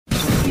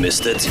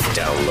missed it,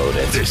 download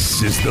it.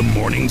 This is the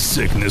Morning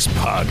Sickness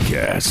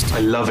Podcast.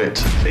 I love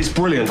it. It's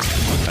brilliant.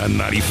 On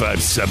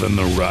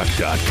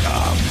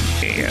 957therock.com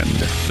and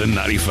the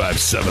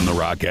 957 The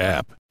Rock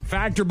app.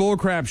 Factor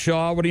bullcrap,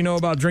 Shaw. What do you know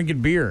about drinking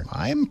beer?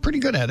 I'm pretty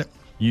good at it.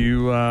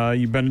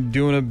 You've been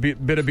doing a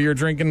bit of beer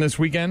drinking this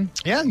weekend?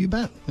 Yeah, you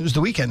bet. It was the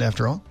weekend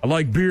after all. I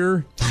like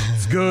beer.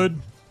 It's good.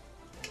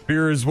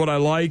 Beer is what I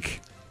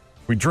like.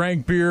 We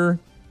drank beer.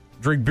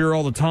 Drink beer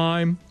all the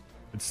time.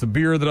 It's the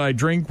beer that I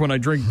drink when I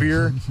drink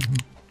beer.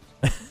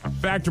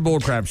 Factor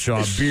bullcrap,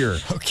 Shaw. Beer.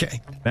 Okay.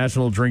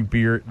 National Drink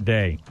Beer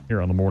Day here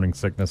on the Morning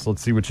Sickness.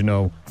 Let's see what you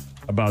know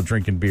about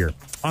drinking beer.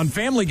 On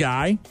Family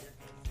Guy,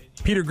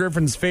 Peter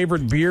Griffin's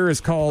favorite beer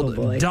is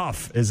called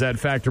Duff. Is that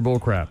Factor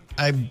bullcrap?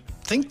 I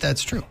think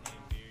that's true.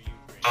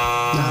 No,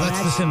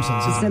 that's The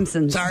Simpsons. The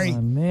Simpsons. Sorry. Oh,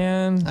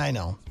 man. I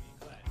know.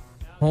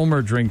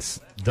 Homer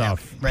drinks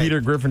Duff. Yeah, right. Peter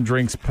Griffin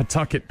drinks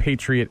Pawtucket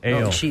Patriot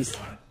Ale. Oh, jeez.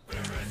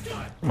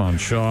 Come on,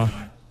 Shaw.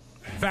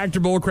 Factor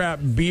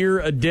bullcrap beer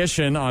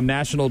edition on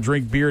National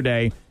Drink Beer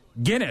Day.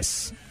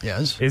 Guinness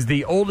Yes. is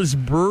the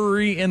oldest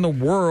brewery in the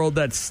world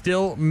that's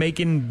still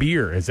making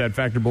beer. Is that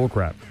Factor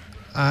bullcrap?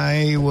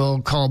 I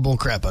will call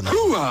bullcrap on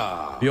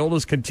that. The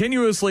oldest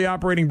continuously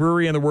operating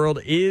brewery in the world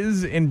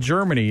is in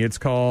Germany. It's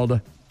called...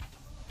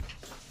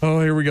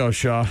 Oh, here we go,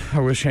 Shaw.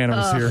 I wish Hannah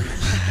was here.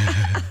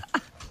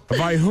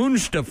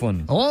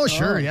 Weihnachtsofen. Oh,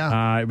 sure,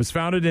 yeah. It was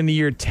founded in the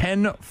year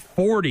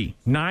 1040,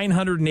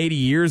 980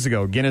 years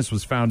ago. Guinness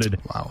was founded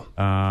in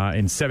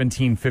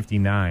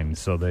 1759,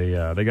 so they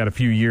got a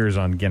few years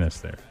on Guinness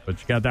there.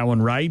 But you got that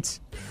one right.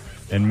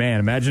 And, man,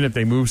 imagine if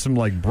they moved some,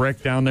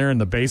 brick down there in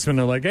the basement.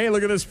 They're like, hey,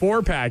 look at this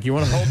 4-pack. You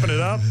want to open it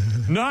up?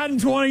 Not in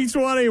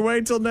 2020.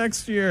 Wait till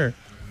next year.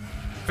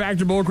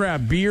 Factor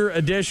bullcrap beer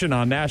edition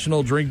on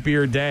National Drink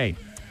Beer Day.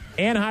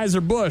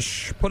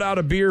 Anheuser-Busch put out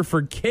a beer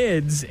for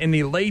kids in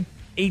the late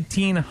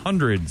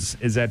 1800s.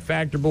 Is that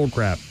Factor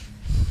bullcrap?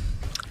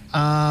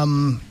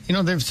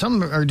 There's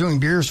some are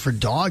doing beers for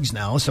dogs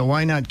now, so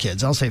why not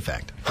kids? I'll say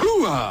fact.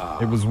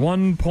 It was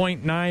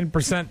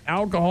 1.9%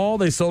 alcohol.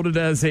 They sold it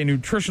as a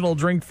nutritional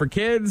drink for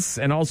kids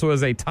and also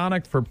as a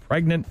tonic for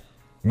pregnant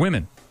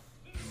women.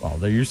 Well,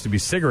 there used to be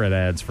cigarette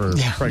ads for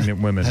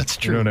pregnant women. That's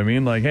true. You know what I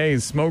mean? Like, hey,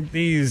 smoke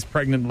these,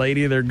 pregnant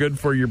lady. They're good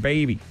for your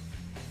baby.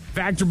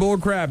 Factor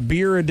bullcrap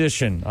beer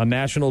edition on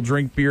National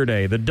Drink Beer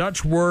Day. The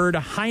Dutch word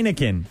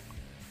Heineken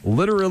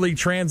literally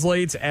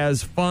translates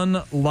as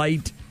fun,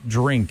 light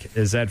drink.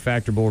 Is that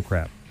Factor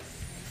bullcrap?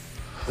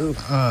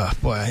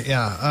 Boy,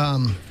 yeah.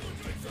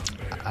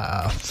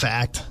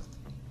 Fact.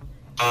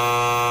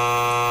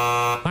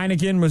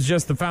 Heineken was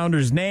just the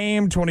founder's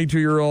name.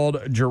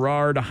 22-year-old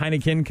Gerard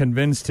Heineken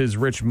convinced his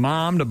rich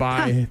mom to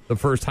buy the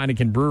first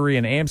Heineken brewery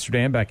in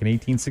Amsterdam back in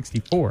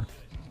 1864.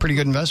 Pretty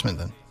good investment,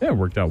 then. Yeah, it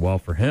worked out well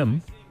for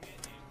him.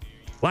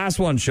 Last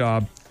one,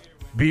 Shaw.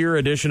 Beer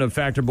edition of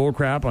Factor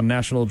bullcrap on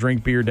National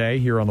Drink Beer Day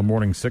here on the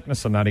Morning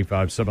Sickness on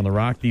 95.7 The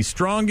Rock. The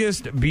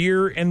strongest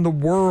beer in the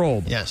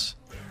world. Yes.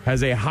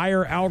 Has a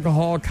higher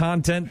alcohol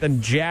content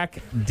than Jack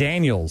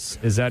Daniels.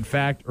 Is that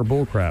fact or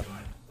bullcrap?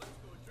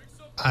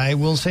 I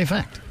will say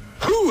fact.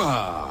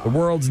 The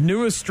world's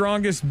newest,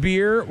 strongest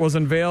beer was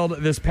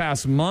unveiled this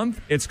past month.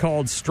 It's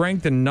called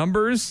Strength in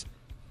Numbers.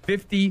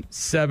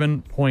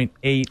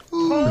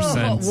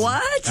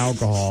 57.8%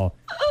 alcohol.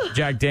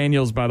 Jack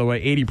Daniels, by the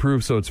way, 80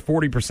 proof, so it's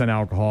 40%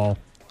 alcohol.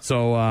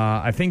 So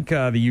I think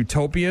the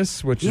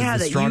Utopias, which is the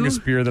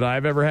strongest beer that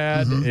I've ever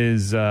had,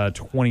 is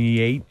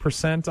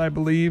 28%, I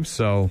believe.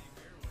 So,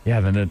 yeah,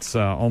 then it's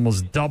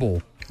almost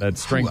double that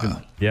strength.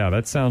 Yeah,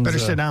 that sounds... Better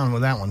sit down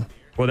with that one.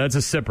 Well, that's a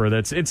sipper.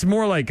 It's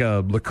more like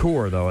a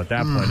liqueur, though, at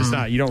that point. It's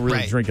not... You don't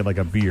really drink it like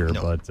a beer,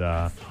 but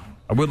I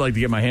would like to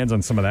get my hands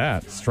on some of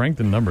that.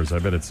 Strength in Numbers, I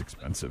bet it's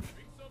expensive.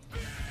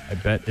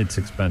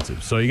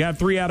 So you got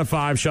 3 out of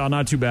 5, Shaw.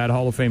 Not too bad.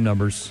 Hall of Fame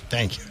numbers.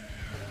 Thank you.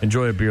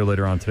 Enjoy a beer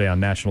later on today on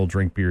National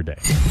Drink Beer Day.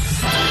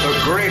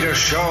 The greatest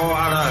show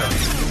on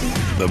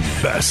earth. The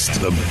best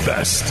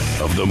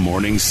of the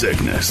Morning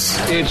Sickness.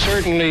 It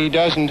certainly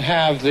doesn't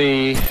have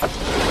the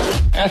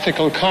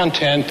ethical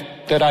content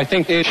that I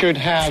think it should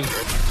have.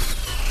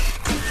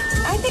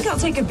 I think I'll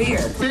take a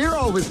beer. Beer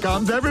always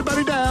comes.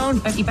 Everybody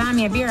down. If you buy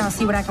me a beer, I'll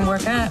see what I can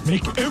work up.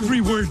 Make every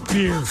word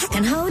beer. I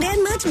can hold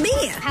that much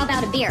beer. How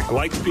about a beer? I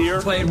like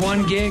beer. Played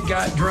one gig,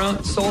 got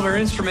drunk, sold our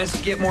instruments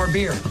to get more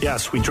beer.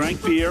 Yes, we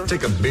drank beer.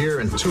 Take a beer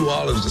and 2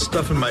 olives to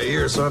stuff in my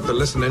ear so I have to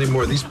listen to any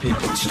more of these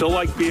people. Still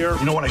like beer.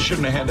 You know what? I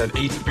shouldn't have had that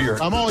 8th beer.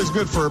 I'm always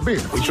good for a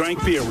beer. We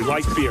drank beer. We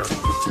like beer.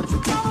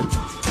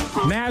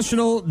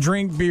 National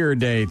Drink Beer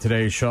Day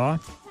today, Shaw.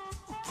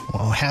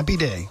 Well, happy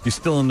day. You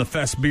still in the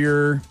Fest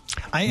beer?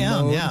 I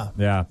am, mode? yeah.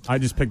 Yeah, I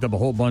just picked up a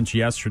whole bunch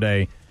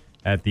yesterday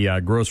at the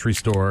grocery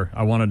store.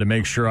 I wanted to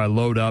make sure I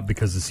load up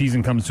because the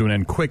season comes to an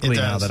end quickly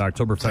now that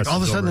Oktoberfest is all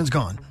of a sudden over. it's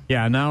gone.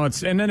 Yeah, now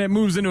and then it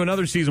moves into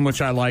another season, which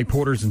I like,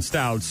 porters and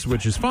stouts,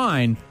 which is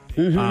fine.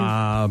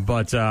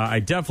 But I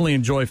definitely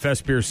enjoy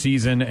Fest beer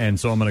season, and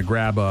so I'm going to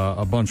grab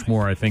a bunch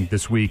more, I think,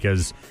 this week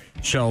as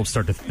shelves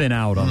start to thin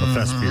out on the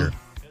Fest beer.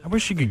 I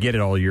wish you could get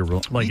it all year.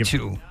 Like, Me too.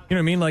 You know what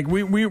I mean? Like,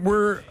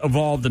 we're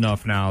evolved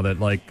enough now that,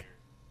 like,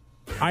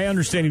 I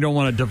understand you don't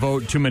want to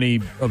devote too many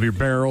of your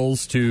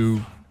barrels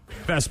to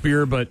best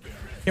beer, but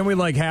can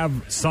we have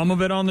some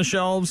of it on the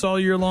shelves all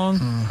year long?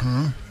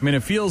 Mm-hmm. I mean,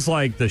 it feels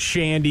like the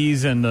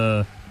shandies and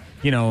the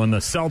and the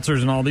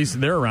seltzers and all these,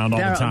 they're around all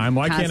the time.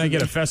 Why can't I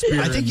get a fest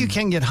beer? I think you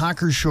can get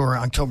Hockershore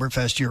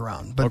Oktoberfest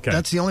year-round, but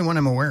that's the only one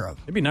I'm aware of.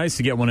 It'd be nice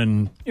to get one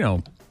in,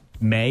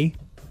 May,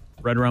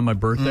 right around my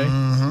birthday,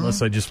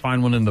 unless I just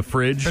find one in the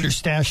fridge. Better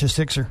stash a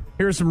sixer.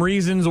 Here are some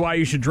reasons why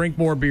you should drink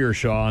more beer,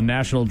 Shaw, on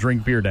National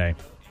Drink Beer Day.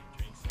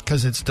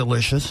 Because it's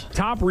delicious.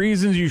 Top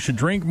reasons you should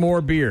drink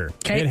more beer.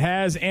 Okay. It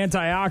has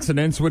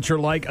antioxidants, which are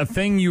like a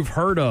thing you've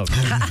heard of.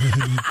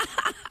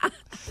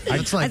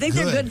 I think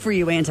they're good for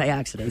you,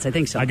 antioxidants. I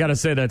think so. I got to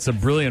say, that's a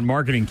brilliant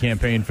marketing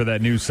campaign for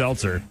that new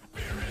seltzer.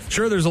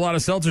 Sure, there's a lot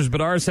of seltzers,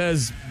 but ours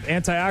has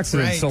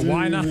antioxidants, so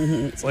why not?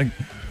 It's like,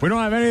 we don't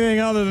have anything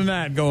other than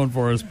that going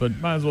for us, but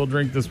might as well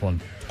drink this one.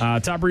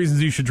 Top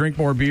reasons you should drink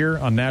more beer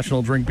on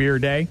National Drink Beer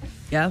Day.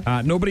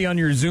 Yeah. Nobody on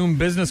your Zoom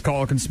business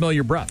call can smell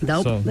your breath.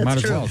 Nope, so that's might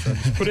true. as well.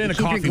 Just put it in a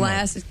Keep coffee your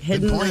glass mug.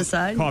 hidden on the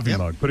side. Coffee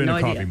mug. Put it in a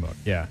coffee mug.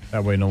 Yeah,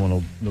 that way no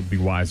one will be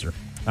wiser.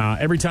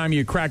 Every time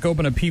you crack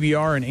open a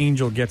PBR, an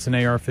angel gets an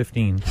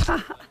AR-15.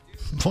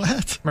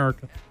 What?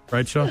 America.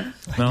 Right, Sean?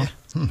 No?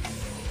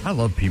 I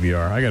love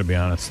PBR. I got to be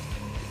honest.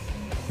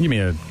 Give me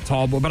a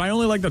tall boy, but I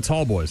only like the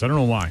tall boys. I don't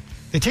know why.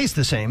 They taste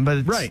the same,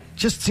 but it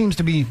just seems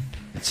to be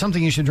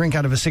something you should drink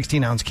out of a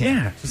 16-ounce can.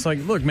 Yeah, just like,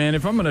 look, man,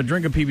 if I'm going to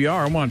drink a PBR,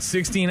 I want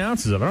 16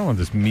 ounces of it. I don't want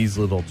this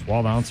measly little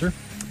 12-ouncer.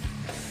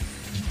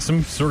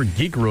 Some sort of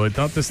geek really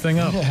thought this thing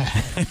up.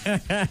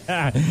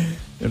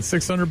 It's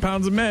 600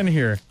 pounds of men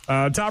here.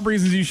 Top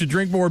reasons you should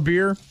drink more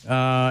beer.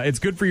 It's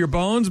good for your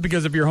bones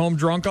because if you're home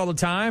drunk all the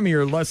time,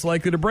 you're less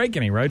likely to break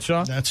any, right,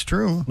 Shaw? That's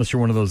true. Unless you're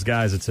one of those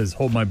guys that says,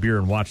 hold my beer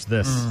and watch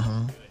this.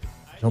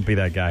 Don't be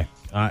that guy.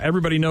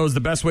 Everybody knows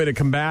the best way to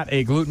combat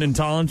a gluten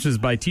intolerance is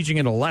by teaching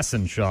it a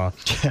lesson, Shaw.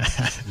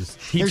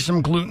 Here's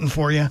some gluten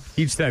for you.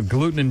 Teach that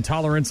gluten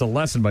intolerance a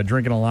lesson by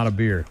drinking a lot of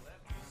beer.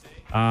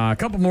 A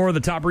couple more of the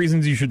top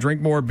reasons you should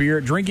drink more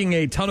beer. Drinking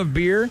a ton of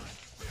beer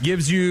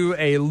gives you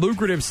a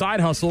lucrative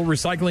side hustle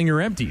recycling your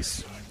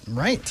empties.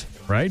 Right.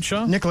 Right,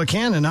 Shaw? Nickel a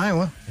can in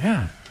Iowa.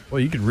 Yeah. Well,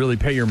 you could really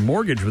pay your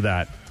mortgage with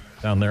that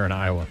down there in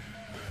Iowa.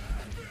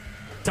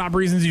 Top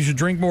reasons you should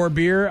drink more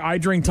beer. I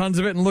drink tons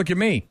of it, and look at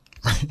me.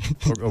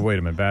 Oh, wait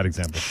a minute. Bad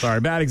example. Sorry,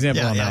 bad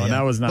example on that one.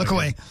 That was not. Look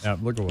away. Yeah,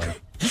 look away.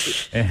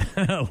 And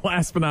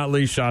last but not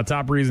least, Shaw,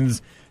 top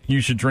reasons you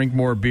should drink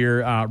more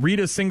beer.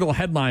 Read a single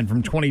headline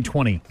from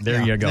 2020.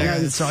 There you go.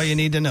 That's all you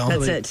need to know.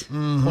 That's it.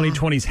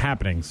 2020's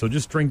happening, so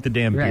just drink the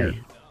damn beer. Right.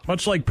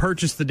 Much like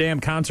purchase the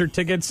damn concert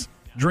tickets,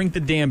 drink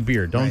the damn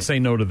beer. Don't say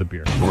no to the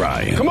beer.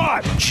 Ryan. Come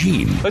on.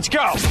 Gene. Let's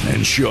go.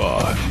 And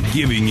Shaw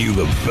giving you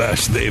the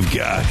best they've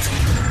got.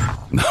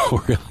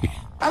 No, really.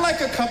 I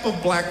like a cup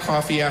of black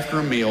coffee after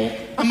a meal.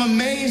 I'm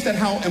amazed at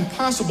how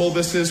impossible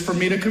this is for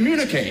me to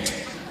communicate.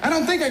 I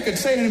don't think I could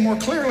say it any more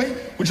clearly.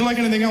 Would you like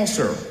anything else,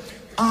 sir?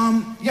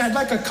 Yeah, I'd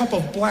like a cup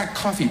of black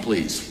coffee,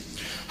 please.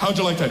 How'd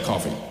you like that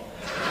coffee?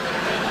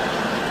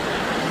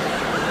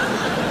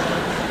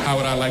 How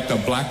would I like the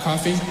black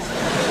coffee?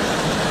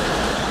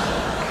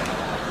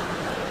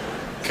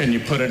 Can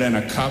you put it in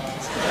a cup?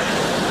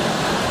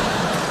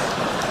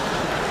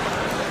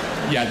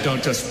 Yeah,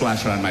 don't just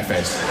splash it on my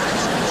face.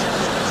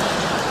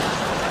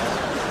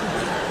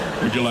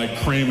 Would you like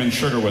cream and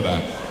sugar with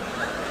that?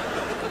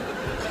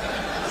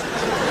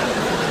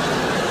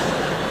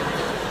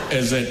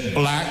 Is it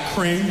black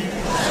cream?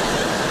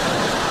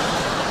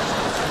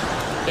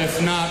 If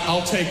not,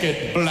 I'll take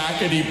it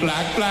blackety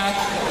black.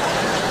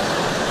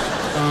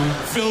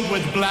 Filled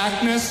with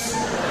blackness,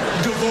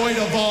 devoid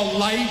of all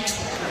light.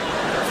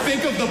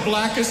 Think of the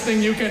blackest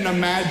thing you can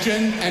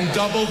imagine and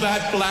double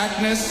that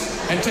blackness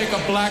and take a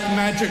black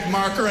magic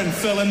marker and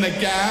fill in the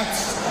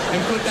gaps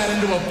and put that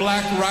into a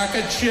black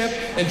rocket ship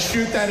and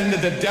shoot that into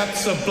the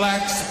depths of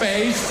black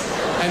space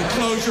and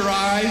close your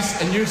eyes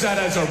and use that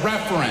as a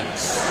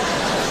reference.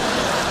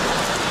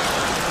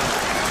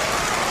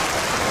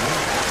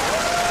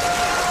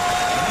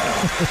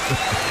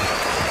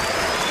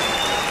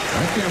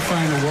 I can't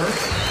find the word.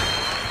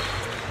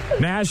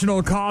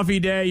 National Coffee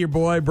Day. Your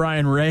boy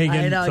Brian Reagan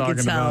I know, I talking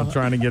can tell. about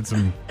trying to get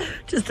some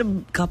Just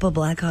a cup of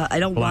black coffee. I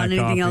don't black want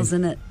anything coffee. else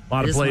in it. A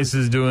lot of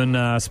places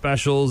doing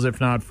specials,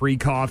 if not free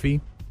coffee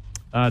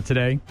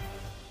today. You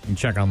can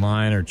check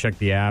online or check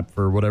the app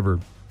for whatever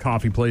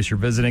coffee place you're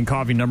visiting.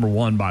 Coffee number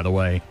one, by the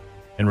way,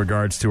 in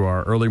regards to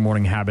our early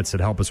morning habits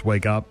that help us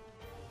wake up.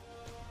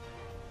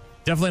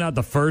 Definitely not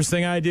the first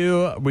thing I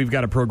do. We've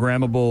got a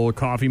programmable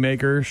coffee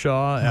maker,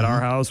 Shaw, at our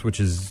house, which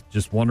is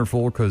just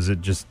wonderful because it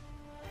just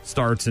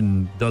starts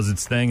and does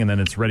its thing, and then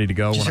it's ready to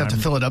go. Just have to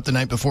fill it up the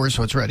night before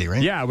so it's ready,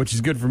 right? Yeah, which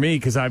is good for me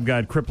because I've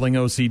got crippling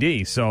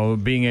OCD. So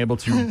being able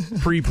to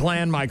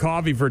pre-plan my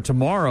coffee for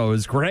tomorrow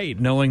is great,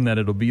 knowing that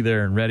it'll be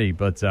there and ready.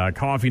 But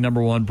coffee,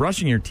 number one.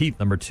 Brushing your teeth,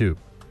 number two.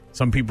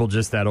 Some people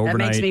just that overnight.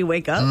 That makes me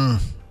wake up.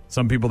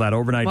 Some people that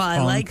overnight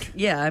funk.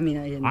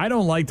 I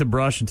don't like to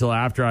brush until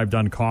after I've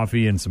done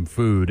coffee and some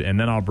food, and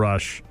then I'll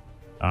brush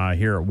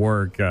here at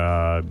work,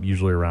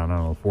 usually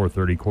around,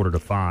 4:30,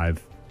 4:45.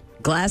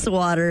 Glass of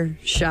water,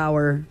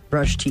 shower,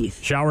 brush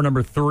teeth. Shower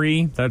number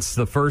 3. That's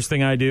the first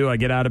thing I do. I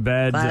get out of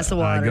bed. Glass of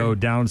water, I go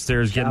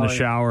downstairs, get in the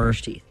shower.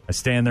 Brush teeth. I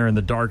stand there in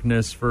the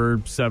darkness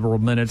for several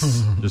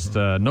minutes. Just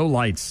no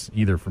lights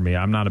either for me.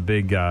 I'm not a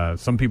big,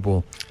 some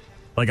people,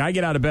 like I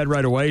get out of bed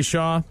right away,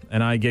 Shaw,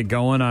 and I get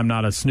going. I'm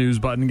not a snooze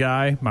button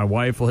guy. My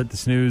wife will hit the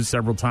snooze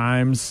several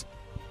times,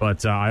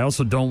 but I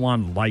also don't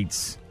want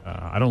lights.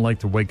 I don't like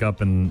to wake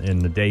up in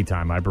the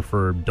daytime. I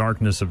prefer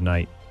darkness of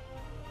night.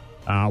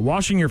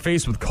 Washing your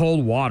face with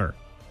cold water.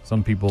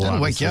 Some people That'll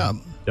wake you up.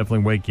 Definitely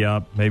wake you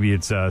up. Maybe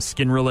it's a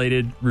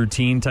skin-related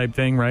routine type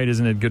thing, right?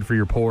 Isn't it good for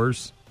your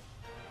pores?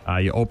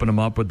 You open them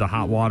up with the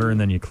hot water, and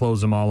then you close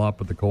them all up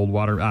with the cold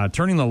water.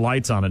 Turning the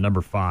lights on at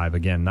number 5.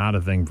 Again, not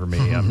a thing for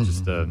me. I'm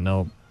just,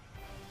 no,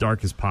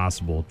 dark as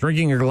possible.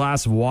 Drinking a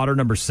glass of water,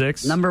 number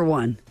 6. Number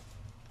 1.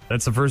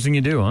 That's the first thing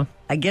you do, huh?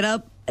 I get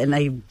up and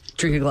I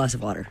drink a glass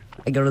of water.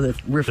 I go to the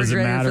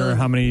refrigerator. Does it matter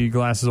how many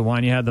glasses of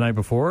wine you had the night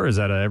before? Or is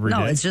that every day?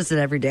 No, it's just an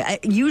every day.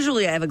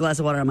 Usually I have a glass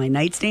of water on my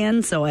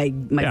nightstand, so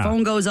my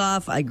phone goes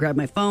off, I grab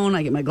my phone,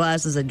 I get my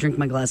glasses, I drink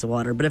my glass of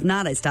water. But if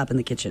not, I stop in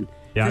the kitchen.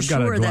 Yeah, I've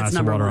got a glass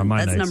of water on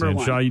my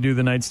nightstand. Shaw, you do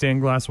the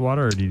nightstand glass of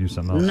water, or do you do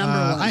something else? Number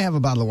 1. I have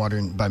a bottle of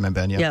water by my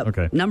bed, yeah. Yep.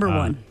 Okay. Number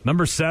 1.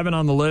 Number 7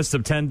 on the list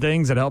of 10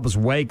 things that help us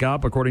wake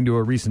up, according to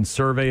a recent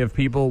survey of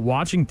people,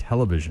 watching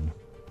television.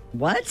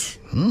 What?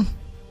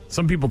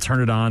 Some people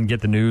turn it on,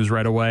 get the news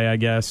right away, I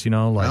guess,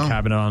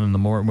 have it on in the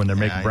morning when they're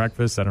making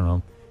breakfast. I don't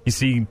know. You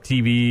see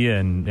TV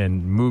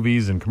and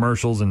movies and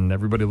commercials, and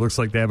everybody looks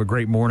like they have a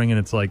great morning, and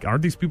it's like,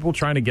 aren't these people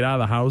trying to get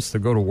out of the house to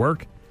go to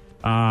work?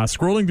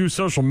 Scrolling through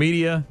social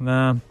media,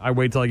 nah, I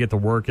wait till I get to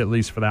work, at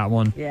least for that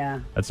one. Yeah.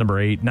 That's number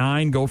 8.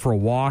 9, go for a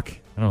walk.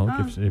 I don't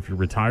know, if you're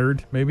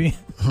retired, maybe.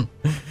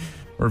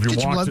 Or if you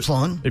get your blood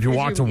flowing. If you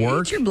walk to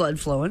work. Get your blood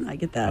flowing. I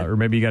get that. Or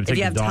maybe you got to take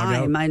the dog out. If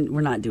you have time,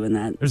 we're not doing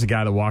that. There's a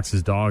guy that walks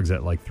his dogs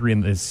at like 3,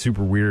 and it's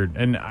super weird.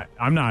 And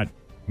I'm not,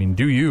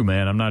 do you,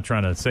 man? I'm not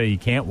trying to say you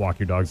can't walk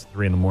your dogs at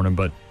 3 in the morning,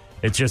 but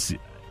it's just,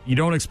 you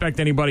don't expect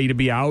anybody to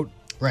be out.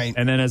 Right.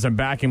 And then as I'm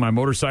backing my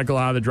motorcycle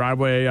out of the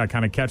driveway, I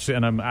kind of catch it,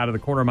 and I'm out of the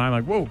corner of my eye,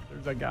 like, whoa,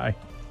 there's that guy.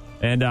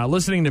 And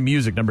listening to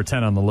music, number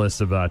 10 on the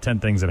list of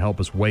 10 things that help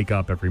us wake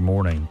up every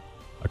morning,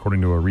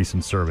 according to a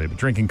recent survey. But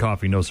drinking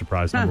coffee, no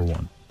surprise, number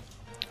 1.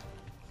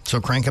 So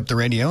crank up the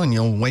radio and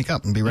you'll wake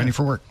up and be ready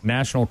for work.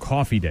 National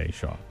Coffee Day,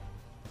 Shaw.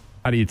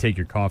 How do you take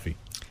your coffee?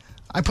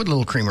 I put a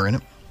little creamer in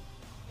it.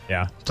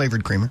 Yeah?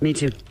 Flavored creamer. Me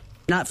too.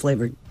 Not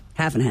flavored.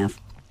 Half and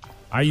half.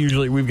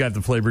 We've got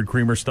the flavored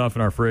creamer stuff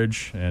in our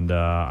fridge, and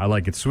I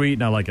like it sweet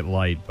and I like it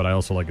light, but I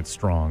also like it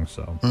strong,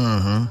 so.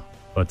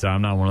 But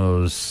I'm not one of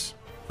those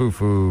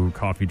foo-foo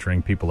coffee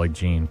drink people like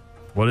Gene.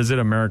 What is it,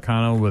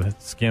 Americano with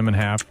skim and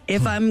half?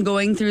 If I'm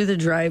going through the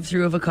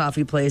drive-thru of a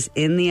coffee place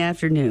in the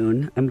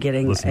afternoon, I'm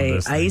getting a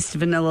iced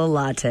vanilla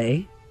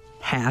latte,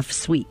 half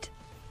sweet.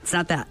 It's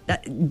not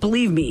that.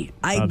 Believe me,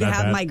 I have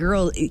bad. my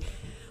girl.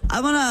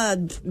 I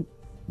want to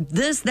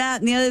this,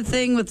 that, and the other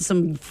thing with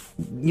some,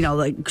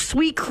 like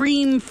sweet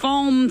cream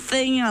foam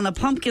thing on a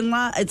pumpkin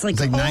latte. It's like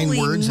 9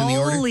 words moly, in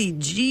the order.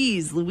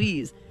 Jeez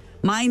Louise.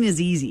 Mine is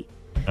easy.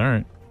 All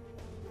right.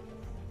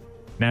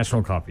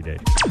 National Coffee Day.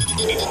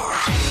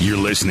 You're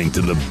listening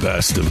to the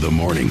best of the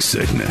morning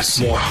sickness.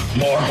 More.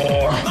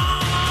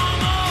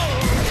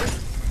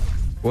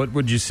 What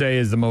would you say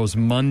is the most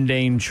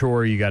mundane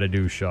chore you got to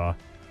do, Shaw?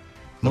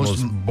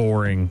 Most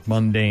boring,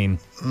 mundane.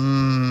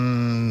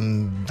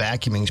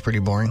 Vacuuming's pretty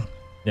boring.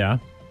 Yeah?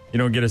 You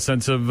don't get a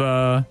sense of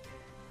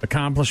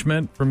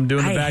accomplishment from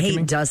doing the vacuuming? I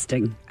hate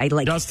dusting.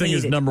 Dusting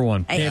is number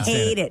 1. I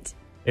hate it.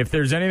 If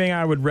there's anything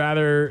I would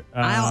rather...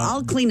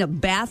 I'll clean a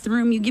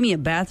bathroom. You give me a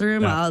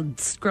bathroom, I'll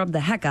scrub the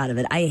heck out of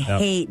it. I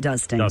hate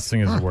dusting. Dusting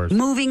is the worst.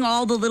 Moving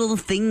all the little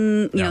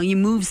thing, you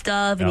move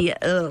stuff, and you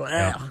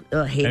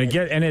hate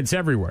it. And it's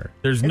everywhere.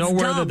 There's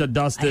nowhere dumb. that the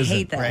dust isn't. I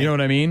hate that. You know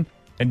what I mean?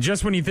 And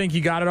just when you think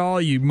you got it all,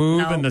 you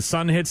move and the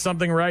sun hits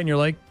something right, and you're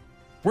like,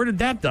 where did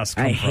that dust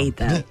come from? I hate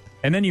that.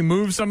 And then you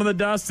move some of the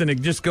dust, and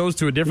it just goes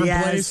to a different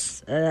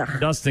place.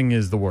 Dusting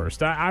is the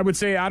worst. I would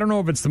say, I don't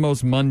know if it's the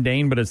most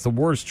mundane, but it's the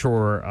worst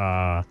chore.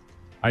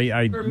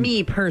 For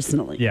me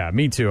personally. Yeah,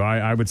 me too.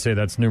 I would say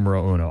that's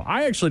numero uno.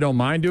 I actually don't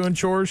mind doing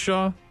chores,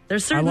 Shaw.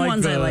 There's certain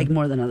ones I like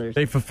more than others.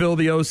 They fulfill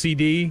the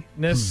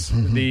OCD-ness,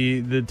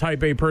 the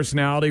type A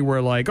personality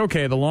where, like,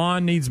 okay, the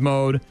lawn needs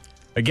mowed.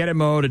 I get it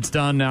mowed. It's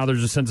done. Now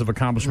there's a sense of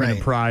accomplishment and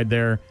pride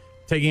there.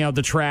 Taking out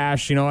the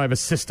trash, I have a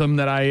system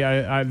that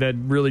I that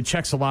really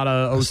checks a lot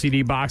of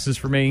OCD boxes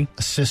for me.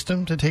 A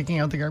system to taking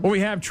out the garbage? Well, we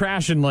have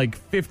trash in like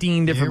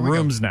 15 different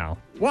rooms now.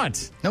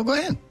 What? No, go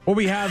ahead. Well,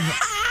 we have...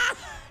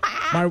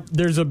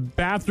 there's a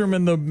bathroom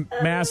in the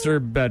master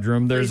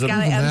bedroom. There's a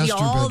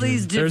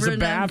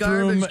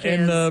bathroom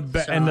in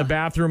the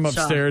bathroom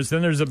upstairs.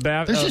 Then there's a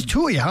bath. There's just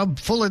 2 of you. How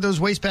full are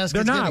those waste baskets?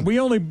 They're not.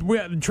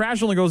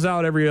 Trash only goes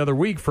out every other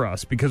week for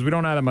us because we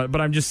don't have that much.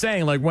 But I'm just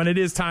saying, like, when it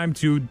is time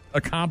to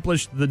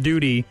accomplish the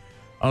duty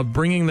of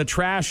bringing the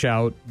trash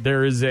out,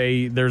 there's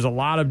a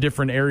lot of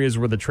different areas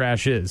where the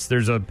trash is.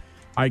 There's a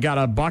I got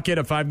a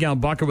 5-gallon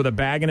bucket with a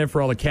bag in it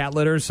for all the cat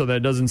litter so that it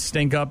doesn't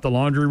stink up the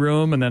laundry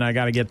room. And then I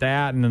got to get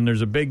that. And then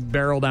there's a big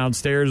barrel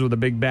downstairs with a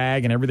big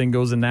bag, and everything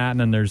goes in that. And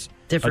then there's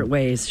different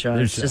ways, Shaw.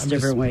 It's just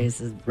different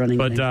ways of running.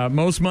 But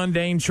most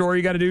mundane chore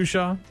you got to do,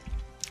 Shaw?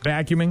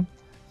 Vacuuming?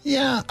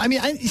 Yeah, I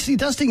mean,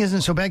 dusting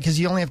isn't so bad because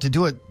you only have to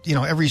do it,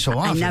 every so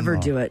often. I never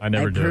do it. I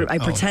never do it. I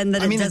pretend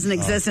that it doesn't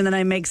exist, and then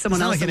I make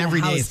someone else like an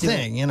everyday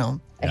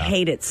thing, I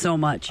hate it so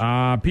much.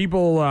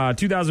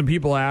 2,000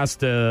 people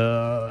asked in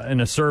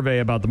a survey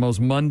about the most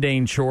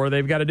mundane chore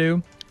they've got to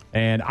do,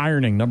 and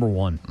ironing, number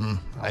one.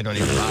 I don't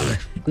even bother.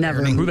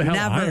 Never. Who the hell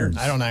Never. irons?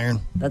 I don't iron.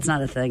 That's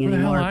not a thing Who the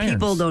hell anymore. irons?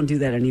 People don't do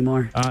that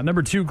anymore.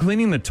 Number 2,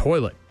 cleaning the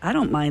toilet. I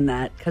don't mind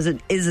that because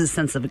it is a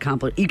sense of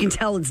accomplishment. You can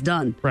tell it's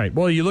done. Right.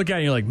 Well, you look at it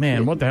and you're like,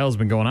 man, what the hell's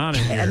been going on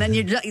in here? And then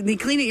you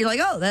clean it, you're like,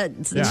 oh,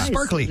 that's nice.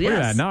 Sparkly. Look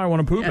at that. Now I want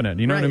to poop in it.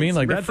 You know what I mean?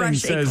 Like that thing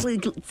says,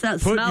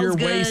 put your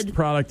waste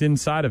product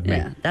inside of me.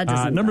 Yeah, that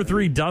doesn't number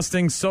 3,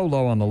 dusting. So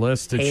low on the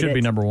list. It should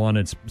be number 1.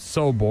 It's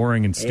so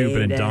boring and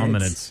stupid and dumb.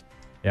 And it's,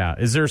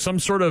 is there some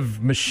sort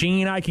of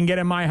machine I can get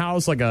in my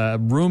house, like a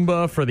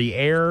Roomba for the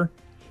air,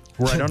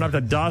 where I don't have to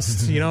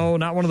dust,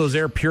 not one of those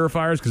air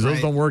purifiers because those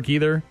don't work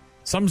either.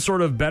 Some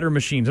sort of better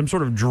machine, some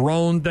sort of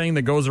drone thing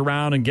that goes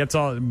around and gets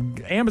all.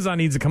 Amazon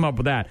needs to come up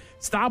with that.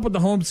 Stop with the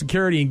home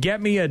security and get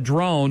me a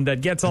drone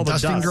that gets all the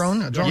dust. Dusting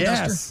drone? A drone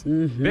duster?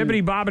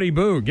 Bibbity bobbity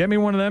boo. Get me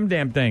one of them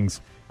damn things.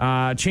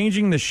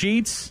 Changing the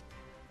sheets.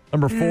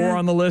 Number 4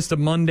 on the list of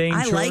mundane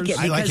chores. I like it.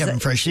 I like having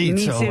fresh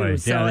sheets. Me too.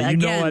 So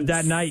again,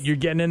 that night you're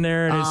getting in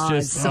there and it's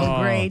just it's so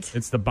great.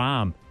 It's the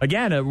bomb.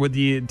 Again, with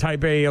the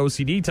type A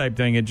OCD type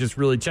thing, it just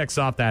really checks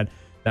off that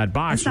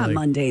box. It's not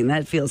mundane.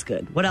 That feels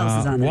good. What else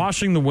is on there?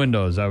 Washing the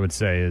windows, I would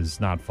say, is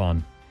not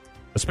fun.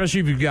 Especially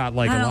if you've got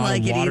like a lot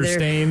of water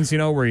stains,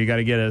 where you got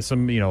to get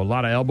a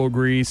lot of elbow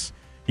grease.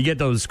 You get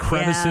those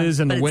crevices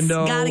in the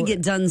window. It's got to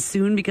get done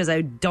soon because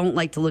I don't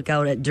like to look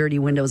out at dirty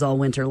windows all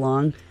winter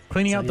long.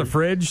 Cleaning out the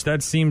fridge,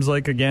 that seems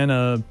like, again,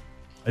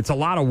 it's a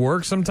lot of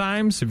work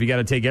sometimes if you got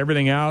to take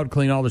everything out,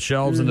 clean all the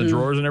shelves and the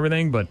drawers and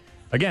everything. But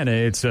again,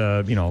 it's,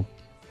 not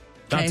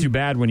too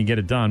bad when you get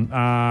it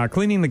done.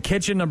 Cleaning the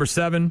kitchen, number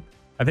 7.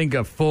 I think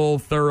a full,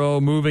 thorough,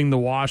 moving the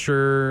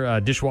washer,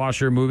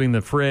 dishwasher, moving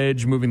the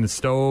fridge, moving the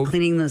stove.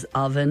 Cleaning the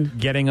oven.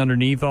 Getting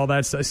underneath all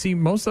that stuff. See,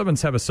 most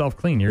ovens have a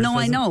self-clean. No,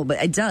 I know,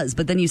 but it does.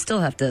 But then you still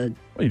have to...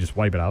 Well, you just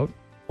wipe it out.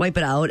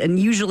 And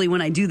usually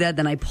when I do that,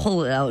 then I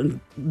pull it out and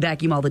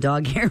vacuum all the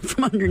dog hair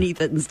from underneath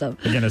it and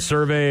stuff. Again, a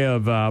survey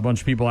of a bunch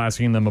of people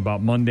asking them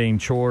about mundane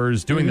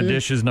chores. Doing the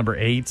dishes, number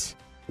 8.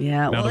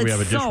 Yeah, now that we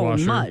have a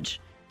dishwasher. So much.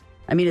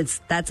 I mean,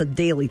 that's a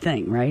daily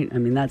thing, right? I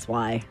mean, that's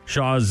why.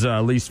 Shaw's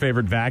least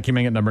favorite,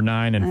 vacuuming at number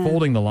 9 and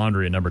folding the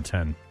laundry at number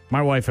 10.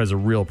 My wife has a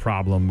real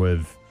problem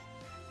with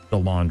the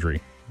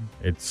laundry.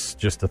 It's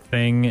just a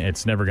thing.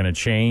 It's never going to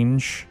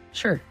change.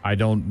 Sure. I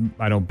don't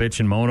bitch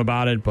and moan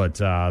about it,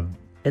 but...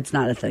 it's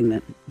not a thing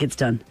that gets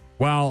done.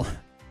 Well,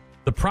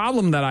 the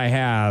problem that I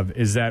have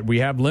is that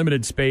we have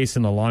limited space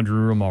in the laundry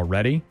room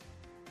already.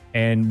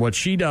 And what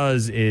she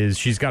does is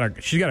she's got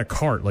a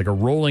cart, like a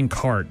rolling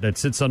cart that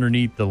sits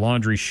underneath the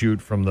laundry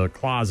chute from the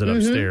closet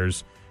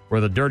upstairs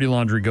where the dirty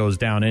laundry goes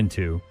down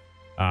into.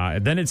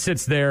 Then it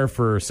sits there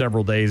for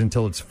several days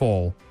until it's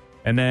full.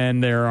 And then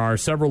there are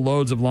several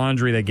loads of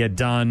laundry that get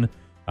done.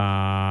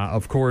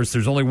 Of course,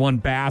 there's only one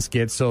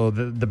basket, so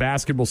the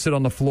basket will sit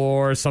on the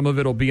floor. Some of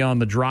it will be on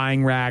the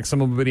drying rack.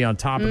 Some of it will be on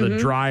top of the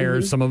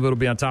dryer. Some of it will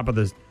be on top of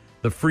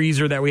the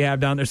freezer that we have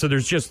down there. So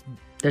there's just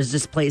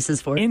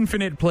places for it.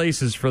 Infinite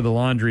places for the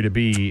laundry to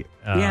be.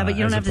 Yeah, but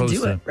you don't have to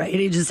do it, right?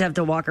 You just have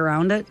to walk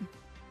around it.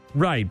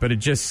 Right, but it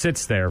just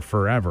sits there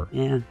forever.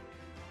 Yeah.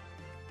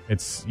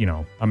 It's,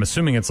 I'm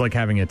assuming it's like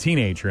having a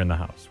teenager in the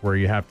house where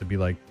you have to be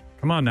like,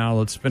 come on now,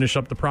 let's finish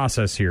up the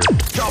process here.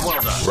 Job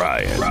well done.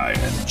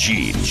 Ryan,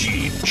 Gene,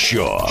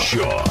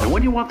 Shaw. And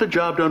when you want the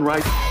job done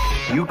right,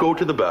 you go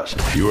to the best.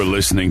 You're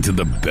listening to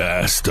the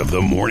best of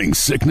the Morning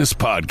Sickness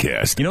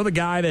Podcast. You know the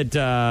guy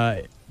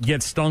that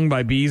gets stung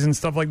by bees and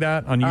stuff like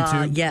that on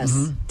YouTube?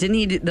 Yes. Didn't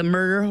he do the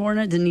murder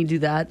hornet? Didn't he do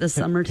that this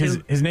summer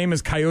too? His name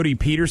is Coyote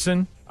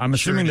Peterson. I'm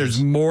assuming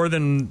there's more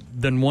than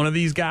one of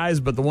these guys,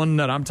 but the one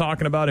that I'm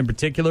talking about in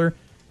particular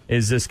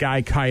is this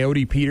guy,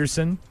 Coyote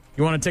Peterson.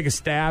 You want to take a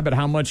stab at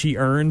how much he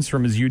earns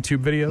from his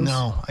YouTube videos?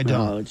 No, I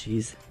don't. Oh,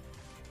 jeez.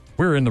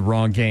 We're in the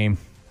wrong game.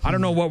 I don't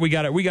know what we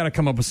got. We got to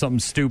come up with something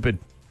stupid,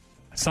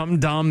 something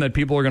dumb that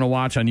people are going to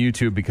watch on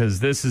YouTube because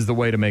this is the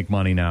way to make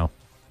money now.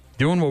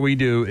 Doing what we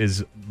do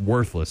is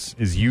worthless.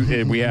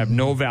 We have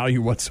no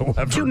value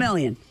whatsoever. $2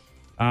 million.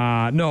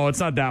 No, it's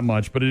not that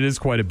much, but it is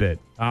quite a bit.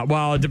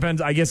 Well, it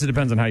depends. I guess it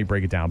depends on how you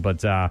break it down.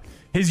 But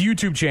his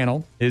YouTube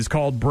channel is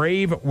called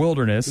Brave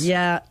Wilderness.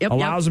 Yeah.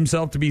 Allows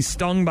himself to be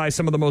stung by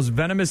some of the most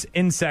venomous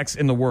insects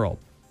in the world.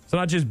 So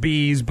not just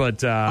bees,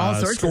 but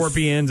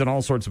scorpions and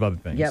all sorts of other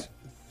things. Yep.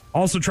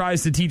 Also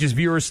tries to teach his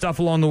viewers stuff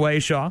along the way,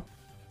 Shaw.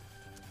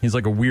 He's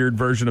like a weird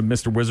version of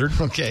Mr. Wizard.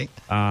 Okay.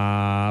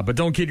 But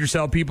don't kid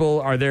yourself.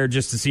 People are there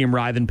just to see him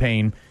writhe in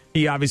pain.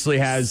 He obviously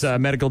has a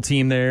medical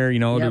team there,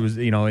 Yep.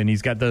 and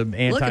he's got the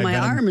anti-venom. Look, my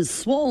arm is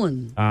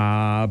swollen.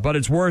 But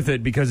it's worth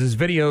it because his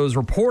videos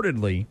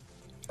reportedly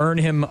earn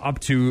him up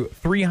to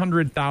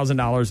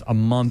 $300,000 a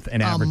month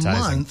in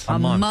advertising. A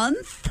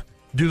month?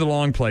 Do the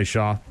long play,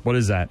 Shaw. What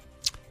is that?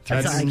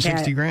 That's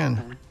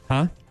 $60,000.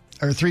 Huh?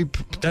 Or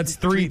That's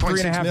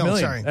 $3.5 million.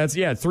 Sorry. It's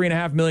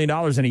 $3.5 million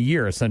in a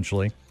year,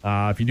 essentially,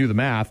 if you do the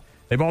math.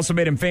 They've also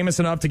made him famous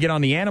enough to get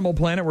on the Animal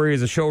Planet, where he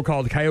has a show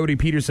called Coyote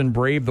Peterson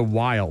Brave the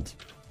Wild.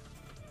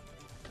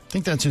 I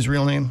think that's his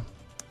real name.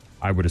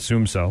 I would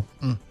assume so.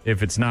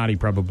 If it's not, he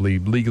probably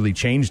legally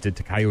changed it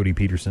to Coyote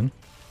Peterson.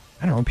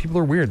 I don't know. People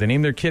are weird. They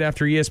named their kid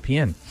after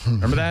ESPN.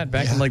 Remember that?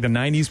 Back in like the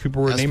 90s,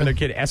 people were naming their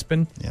kid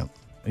Espen. Yep.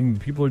 And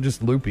people are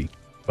just loopy.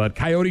 But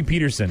Coyote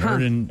Peterson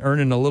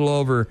earning a little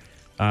over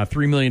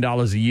 $3 million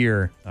a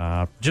year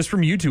just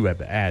from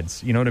YouTube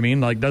ads. You know what I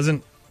mean? Like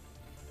doesn't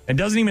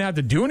even have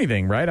to do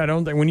anything, right? I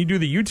don't think when you do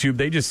the YouTube,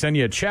 they just send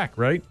you a check,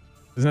 right?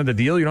 Isn't that the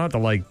deal? You don't have to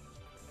like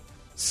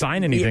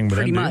sign anything. Yeah,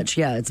 pretty much,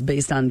 yeah. It's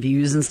based on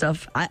views and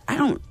stuff. I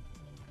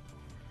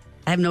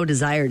have no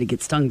desire to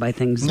get stung by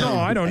things. No,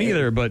 I don't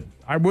either, but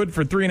I would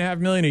for $3.5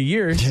 million a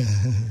year.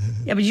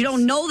 Yeah, but you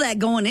don't know that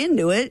going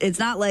into it. It's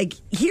not like,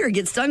 here,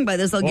 get stung by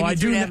this, I'll give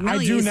you $3.5 million. I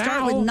do you now.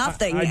 start with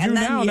nothing. I do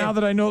now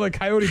that I know that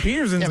Coyote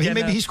Peterson's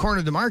maybe he's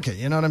cornered the market.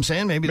 You know what I'm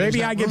saying? Maybe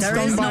I get stung by...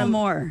 There is no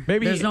more.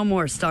 There's no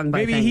more stung by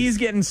maybe things. He's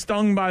getting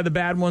stung by the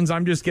bad ones.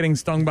 I'm just getting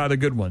stung by the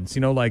good ones.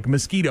 You know, like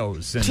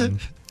mosquitoes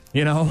and,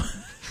 you know...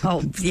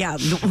 Oh, yeah.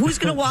 Who's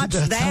going to watch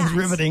that? Sounds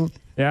riveting.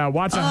 Yeah,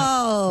 watch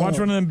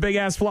one of them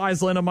big-ass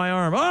flies land on my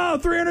arm. Oh,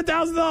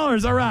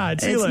 $300,000. All right,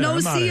 see you later.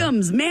 It's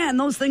no-see-ums. Man,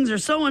 those things are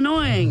so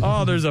annoying.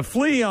 Oh, there's a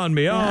flea on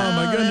me. Oh,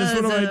 my goodness,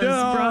 what am I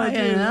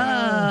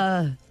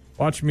doing?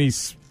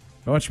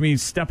 Watch me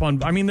step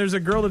on... I mean, there's a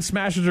girl that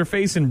smashes her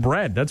face in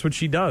bread. That's what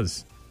she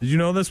does. Did you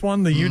know this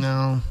one?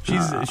 No. She's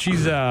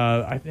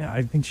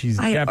I think she's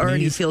Japanese. I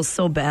already feel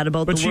so bad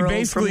about the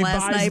world from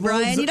last night,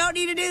 Brian. You don't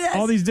need to do this.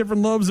 All these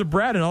different loaves of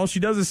bread, and all she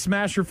does is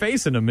smash her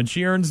face in them, and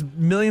she earns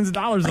millions of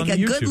dollars on YouTube. Like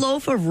a good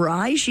loaf of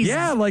rye?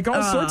 Like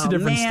all sorts of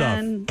different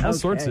stuff. All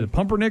sorts of...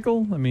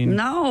 Pumpernickel? I mean...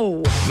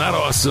 No. Not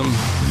awesome,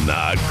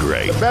 not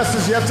great. The best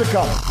is yet to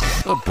come.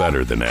 But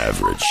better than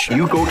average.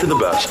 You go to the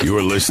best.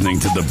 You're listening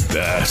to the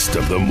best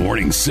of the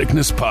Morning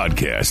Sickness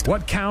Podcast.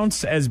 What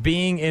counts as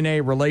being in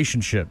a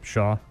relationship,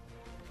 Shaw?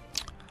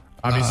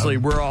 Obviously,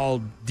 we're all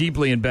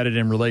deeply embedded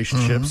in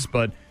relationships,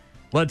 but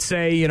let's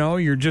say,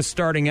 you're just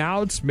starting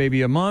out,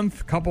 maybe a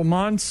month, couple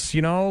months,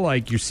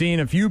 like you're seeing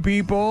a few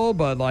people,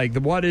 but like,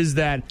 what is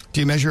that?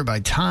 Do you measure it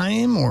by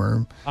time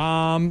or?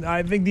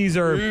 I think these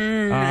are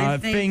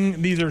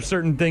these are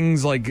certain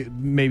things like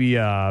maybe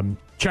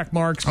check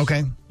marks.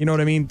 Okay. You know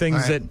what I mean?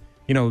 Things that,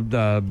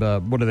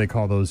 what do they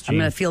call those, Gene? I'm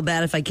going to feel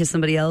bad if I kiss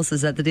somebody else.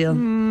 Is that the deal?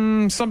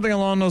 Something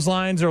along those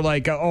lines, or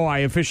like, I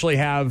officially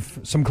have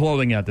some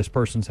clothing at this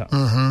person's house.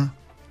 Mm-hmm.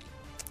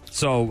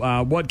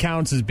 So, what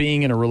counts as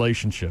being in a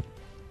relationship?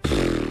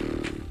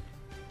 You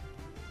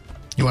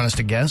want us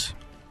to guess?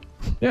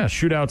 Yeah,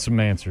 shoot out some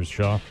answers,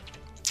 Shaw.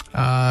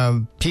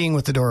 Peeing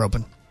with the door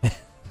open.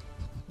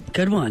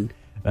 Good one.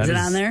 Is it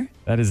on there?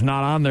 That is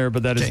not on there,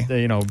 but that is,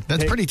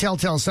 That's a pretty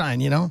telltale sign,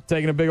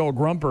 Taking a big old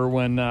grumper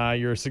when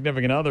your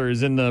significant other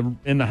is in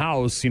the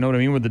house, you know what I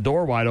mean, with the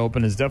door wide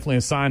open is definitely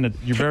a sign that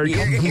you're very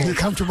comfortable. You're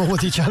comfortable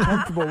with each other.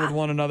 Comfortable with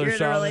one another, You're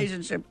in a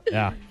relationship.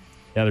 Yeah.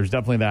 Yeah, there's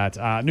definitely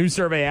that. New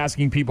survey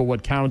asking people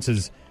what counts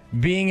as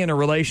being in a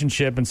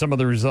relationship, and some of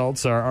the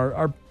results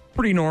are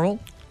pretty normal.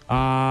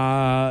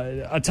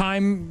 A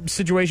time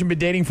situation, been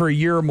dating for a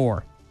year or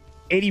more.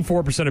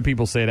 84% of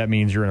people say that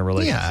means you're in a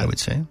relationship. Yeah, I would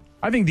say.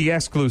 I think the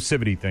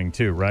exclusivity thing,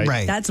 too, right?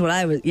 Right. That's what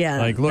I was, yeah.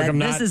 Like, look,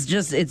 this is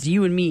just, it's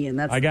you and me, and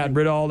that's... I got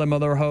rid of all them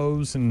other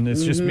hoes, and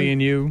it's just me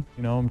and you.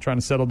 I'm trying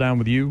to settle down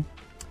with you.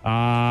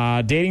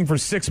 Dating for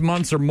 6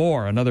 months or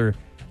more, another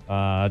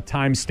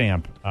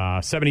timestamp.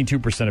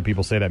 72% of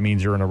people say that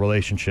means you're in a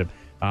relationship.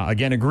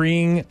 Again,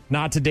 agreeing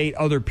not to date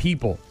other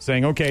people,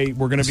 saying, okay,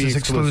 we're going to be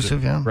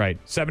exclusive. Yeah.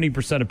 Right.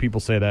 70% of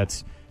people say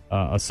that's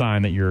a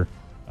sign that you're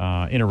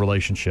in a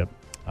relationship.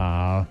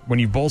 When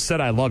you both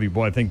said I love you,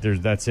 boy, I think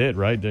that's it,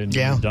 right?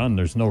 Yeah. You're done.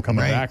 There's no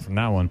coming back from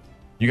that one.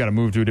 You got to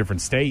move to a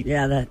different state.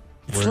 Yeah, that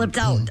slipped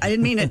out. I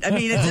didn't mean it. I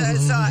mean,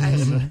 it's...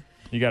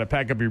 You got to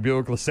pack up your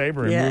Buick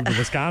LeSabre and move to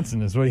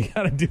Wisconsin is what you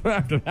got to do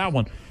after that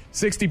one.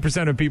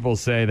 60% of people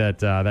say that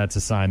that's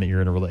a sign that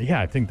you're in a relationship. Yeah,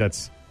 I think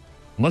that's...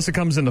 Unless it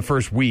comes in the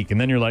first week, and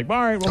then you're like,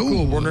 all right, well,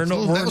 cool. We're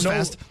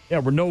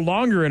no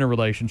longer in a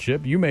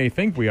relationship. You may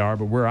think we are,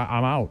 but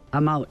I'm out.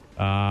 I'm out.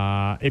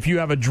 If you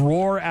have a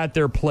drawer at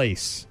their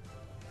place...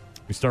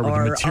 We start with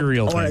the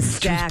material or things. a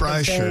stack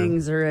toothbrush of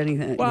things or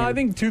anything. Well, I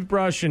think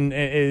toothbrush and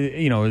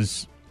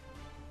that's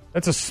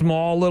a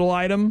small little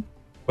item,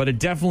 but it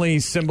definitely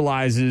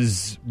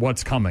symbolizes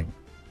what's coming.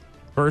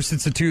 First,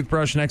 it's a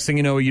toothbrush. Next thing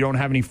you know, you don't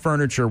have any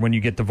furniture when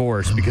you get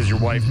divorced because your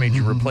wife made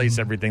you replace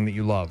everything that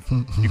you love.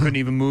 You couldn't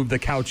even move the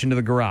couch into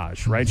the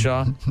garage, right,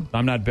 Shaw?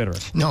 I'm not bitter.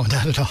 No,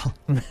 not at all.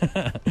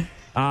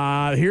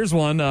 Here's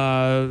one,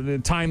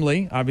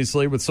 timely,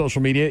 obviously, with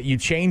social media. You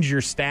change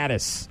your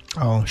status.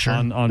 Oh, sure.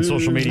 On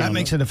social media. That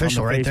makes it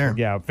official right there.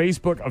 Yeah,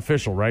 Facebook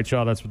official, right,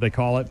 Shaw? That's what they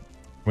call it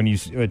when you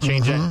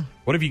change it.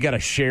 What if you got a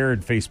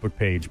shared Facebook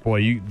page?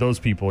 Boy, those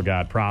people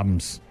got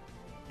problems.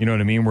 You know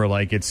what I mean? Where,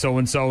 like, it's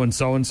so-and-so and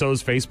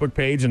so-and-so's Facebook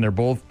page, and they're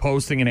both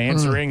posting and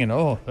answering,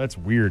 and, that's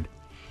weird.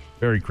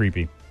 Very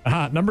creepy.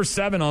 Number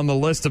 7 on the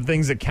list of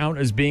things that count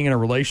as being in a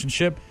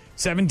relationship,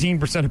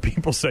 17% of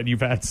people said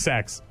you've had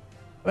sex.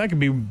 That could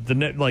be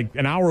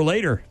an hour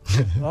later.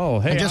 Oh,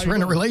 hey. I guess we're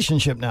in a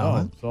relationship now.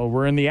 Huh? So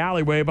we're in the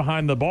alleyway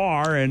behind the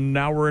bar, and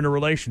now we're in a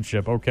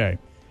relationship. Okay.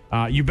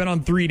 You've been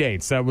on 3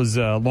 dates. That was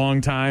a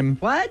long time.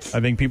 What?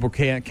 I think people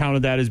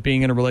counted that as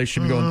being in a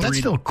relationship. That's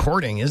still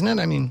courting, isn't it?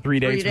 I mean, 3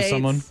 dates with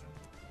someone.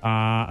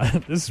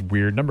 This is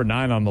weird. Number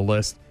 9 on the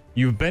list.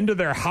 You've been to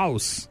their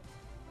house.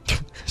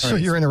 So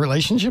you're in a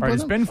relationship with them?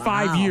 It's been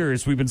 5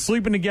 years. We've been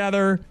sleeping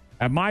together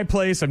at my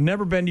place. I've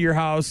never been to your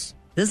house.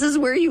 This is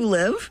where you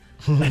live?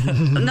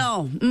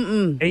 No.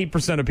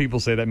 8% of people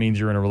say that means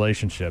you're in a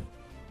relationship.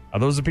 Are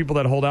those the people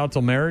that hold out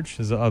till marriage?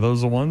 Are those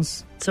the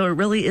ones? So it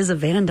really is a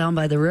van down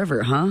by the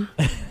river, huh?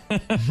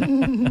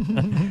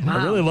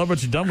 I really love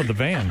what you've done with the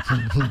van.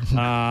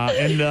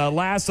 And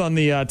last on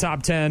the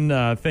top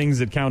 10 things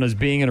that count as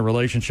being in a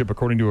relationship,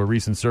 according to a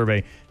recent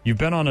survey, you've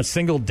been on a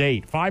single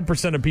date.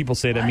 5% of people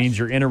say that means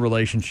you're in a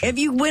relationship. If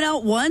you went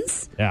out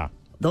once? Yeah.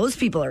 Those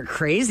people are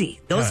crazy.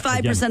 Those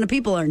 5% of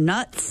people are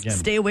nuts. Again.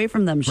 Stay away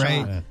from them,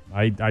 Sean.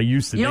 Right. I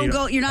used to. You're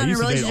not in a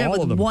relationship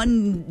with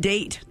one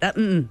date. That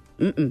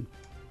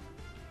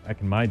Back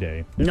in my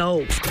day. No.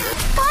 Let's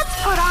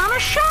put on a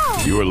show.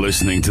 You're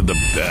listening to the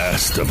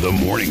best of the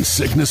Morning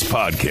Sickness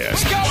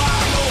Podcast.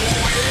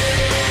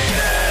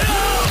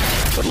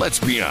 But let's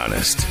be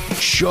honest,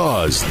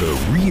 Shaw's the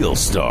real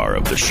star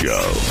of the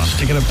show.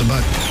 Stick it up the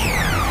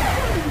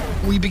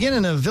butt. We begin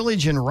in a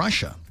village in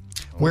Russia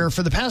where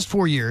for the past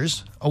 4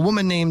 years, a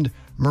woman named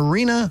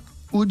Marina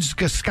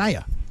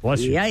Udskskaya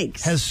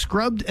has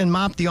scrubbed and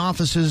mopped the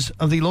offices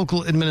of the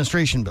local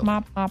administration building.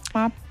 Mop, mop,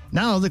 mop.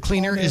 Now the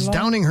cleaner is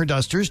downing her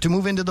dusters to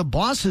move into the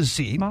boss's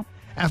seat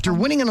after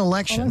winning an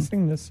election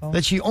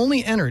that she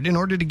only entered in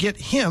order to get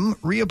him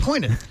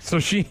reappointed. So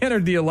she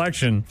entered the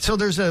election. So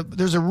there's a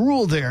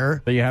rule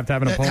there that you have to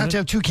have an opponent. Have to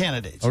have 2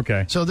 candidates.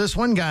 Okay. So this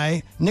one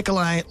guy,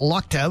 Nikolai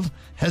Loktev,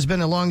 has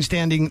been a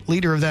longstanding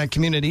leader of that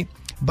community,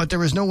 but there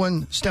was no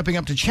one stepping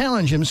up to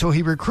challenge him, so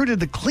he recruited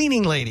the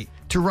cleaning lady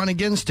to run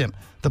against him.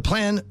 The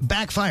plan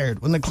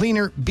backfired when the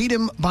cleaner beat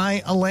him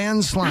by a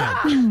landslide.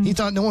 He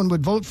thought no one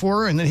would vote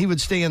for her and that he would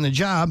stay in the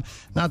job.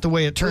 Not the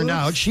way it turned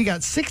out. She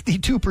got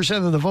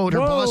 62% of the vote. Her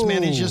boss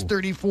managed just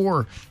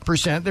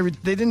 34%.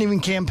 They didn't even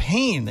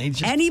campaign.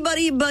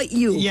 Anybody but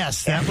you.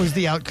 Yes, that was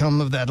the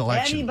outcome of that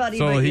election. Anybody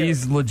so but you.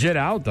 He's legit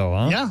out, though,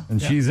 huh? Yeah.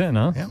 And she's in,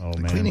 huh? Yeah, oh,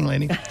 the man. cleaning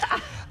lady.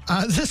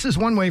 This is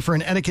one way for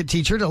an etiquette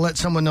teacher to let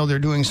someone know they're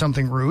doing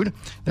something rude.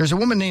 There's a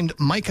woman named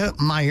Micah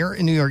Meyer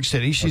in New York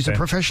City. She's a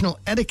professional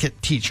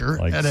etiquette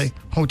teacher at a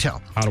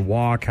hotel. How to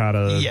walk, how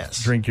to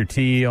drink your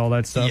tea, all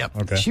that stuff?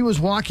 Yep. Okay. She was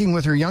walking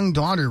with her young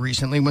daughter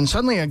recently when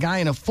suddenly a guy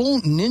in a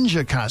full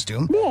ninja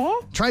costume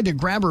tried to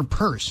grab her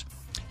purse.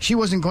 She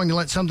wasn't going to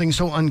let something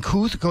so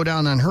uncouth go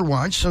down on her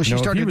watch, so she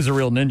started... If he was a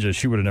real ninja,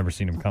 she would have never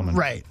seen him coming.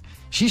 Right.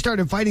 She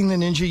started fighting the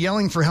ninja,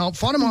 yelling for help,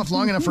 fought him off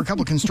long enough for a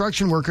couple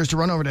construction workers to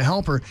run over to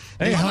help her.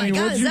 Hey, honey,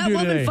 what'd you do today? Is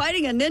that woman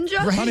fighting a ninja?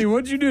 Right. Honey,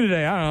 what'd you do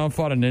today? I don't know,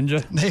 fought a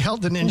ninja. They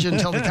held the ninja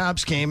until the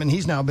cops came, and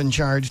he's now been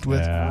charged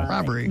with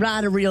robbery.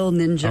 Not a real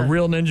ninja. A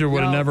real ninja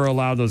would have never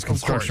allowed those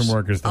construction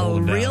workers to hold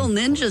him down. A real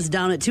ninja's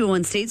down at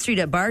 201 State Street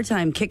at bar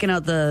time, kicking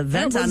out the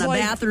vent on a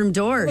bathroom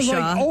door, It was Shaw.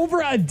 like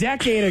over a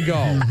decade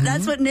ago.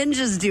 That's what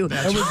ninjas do.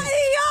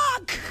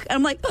 Hi-yuck! And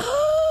I'm like,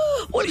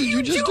 what are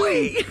you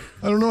doing?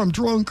 I don't know, I'm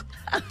drunk.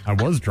 I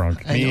was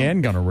drunk. Me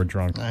and Gunnar were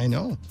drunk. I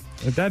know.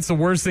 If that's the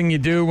worst thing you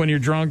do when you're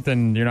drunk,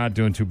 then you're not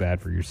doing too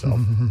bad for yourself.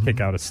 Kick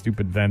out a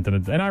stupid vent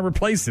and I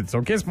replaced it,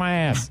 so kiss my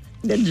ass.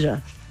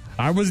 Ninja.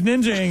 I was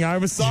ninjaing. I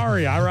was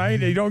sorry, all right?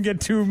 You don't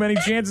get too many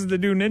chances to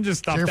do ninja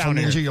stuff Careful, down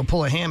ninja, here. you'll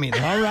pull a hammy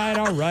there.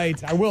 All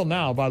right. I will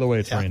now. By the way,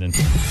 it's raining.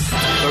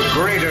 The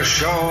greatest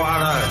show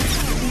on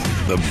earth.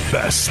 The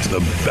best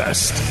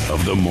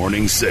of the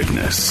Morning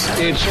Sickness.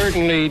 It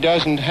certainly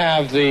doesn't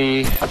have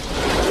the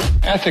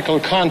ethical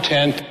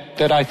content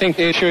that I think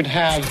it should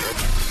have.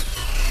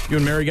 You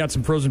and Mary got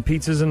some frozen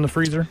pizzas in the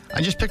freezer?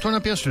 I just picked one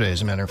up yesterday,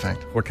 as a matter of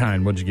fact. What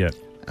kind? What'd you get?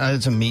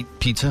 It's a meat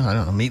pizza. I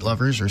don't know, meat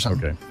lovers or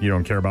something. Okay. You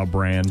don't care about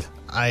brand?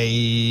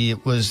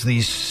 It was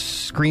the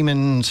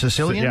Screamin'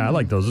 Sicilian. Yeah, I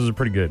like those. Those are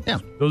pretty good. Yeah.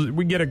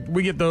 We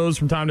get those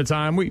from time to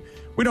time. We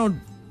don't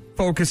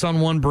focus on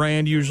one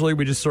brand usually.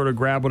 We just sort of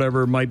grab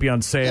whatever might be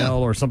on sale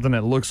or something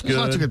that looks good. There's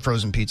lots of good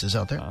frozen pizzas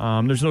out there.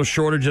 There's no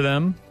shortage of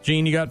them.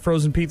 Gene, you got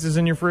frozen pizzas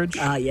in your fridge?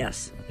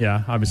 Yes.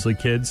 Yeah, obviously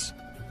kids.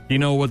 Do you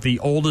know what the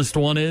oldest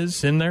one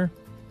is in there?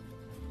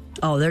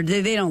 Oh,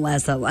 they don't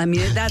last that long. I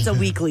mean, that's a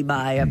weekly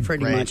buy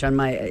pretty much on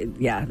my...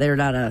 they're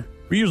not a...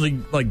 We usually,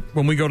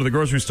 when we go to the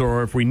grocery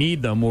store, if we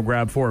need them, we'll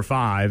grab 4 or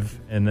 5,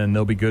 and then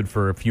they'll be good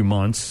for a few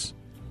months,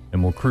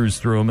 and we'll cruise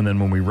through them, and then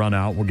when we run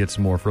out, we'll get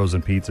some more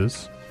frozen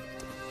pizzas.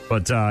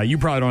 But you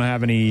probably don't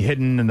have any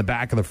hidden in the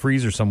back of the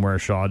freezer somewhere,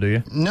 Shaw, do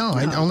you? No,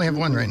 I only have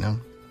one right now.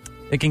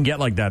 It can get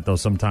like that, though,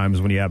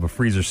 sometimes when you have a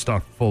freezer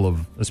stuffed full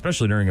of,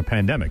 especially during a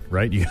pandemic,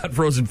 right? You got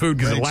frozen food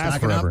because it lasts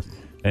forever.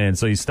 And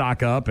so you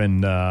stock up,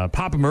 and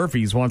Papa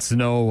Murphy's wants to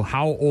know,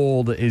 how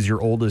old is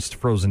your oldest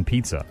frozen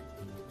pizza?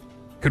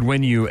 Could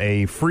win you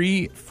a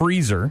free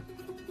freezer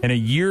and a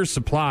year's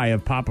supply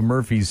of Papa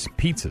Murphy's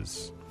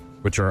pizzas,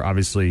 which are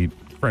obviously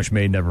fresh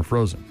made, never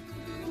frozen.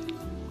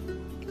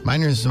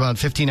 Mine is about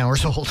 15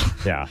 hours old.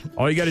 Yeah.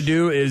 All you got to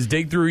do is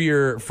dig through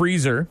your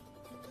freezer,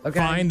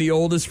 find the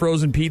oldest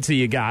frozen pizza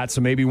you got.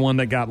 So maybe one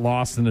that got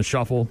lost in the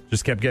shuffle,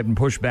 just kept getting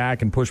pushed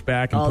back and pushed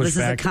back and pushed back. Oh, this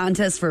is a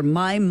contest for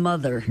my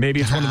mother.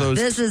 Maybe it's one of those.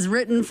 This is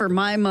written for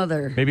my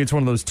mother. Maybe it's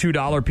one of those $2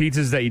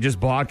 pizzas that you just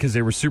bought because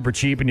they were super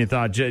cheap and you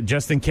thought,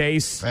 just in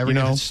case,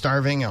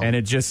 starving. And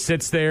it just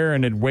sits there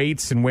and it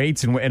waits and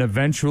waits. And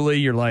eventually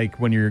you're like,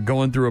 when you're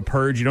going through a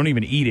purge, you don't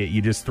even eat it.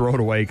 You just throw it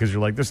away because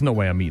you're like, there's no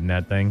way I'm eating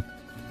that thing.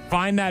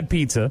 Find that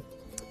pizza.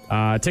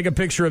 Take a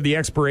picture of the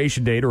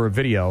expiration date or a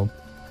video.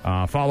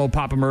 Follow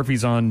Papa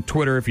Murphy's on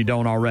Twitter if you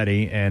don't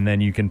already, and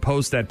then you can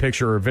post that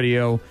picture or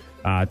video,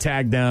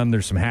 tag them.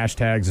 There's some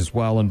hashtags as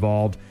well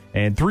involved,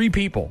 and 3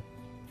 people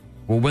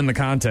will win the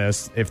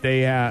contest. If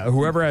they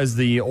whoever has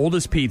the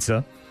oldest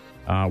pizza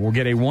will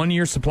get a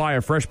 1-year supply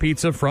of fresh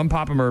pizza from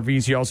Papa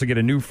Murphy's. You also get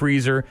a new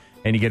freezer,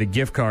 and you get a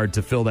gift card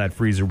to fill that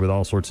freezer with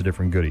all sorts of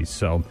different goodies.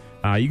 So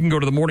you can go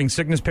to the Morning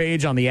Sickness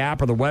page on the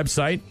app or the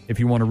website if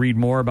you want to read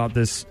more about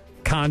this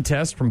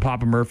contest from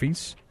Papa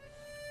Murphy's.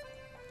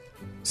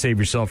 Save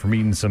yourself from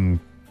eating some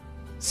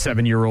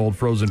 7-year-old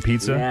frozen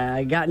pizza. Yeah,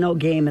 I got no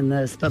game in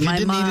this. But my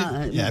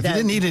mom... if you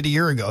didn't eat it a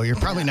year ago, you're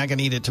probably not going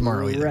to eat it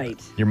tomorrow either.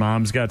 Right. Your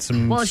mom's got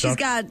some Well, stuff? she's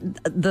got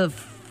the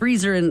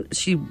freezer, and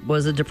she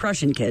was a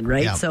Depression kid,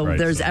 right? Yeah, so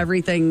there's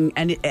everything,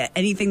 and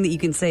anything that you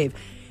can save.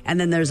 And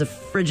then there's a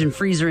fridge and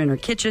freezer in her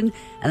kitchen,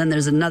 and then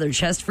there's another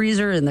chest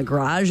freezer in the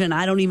garage, and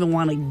I don't even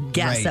want to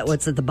guess at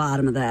what's at the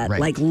bottom of that.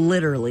 Like,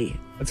 literally.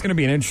 That's going to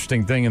be an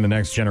interesting thing in the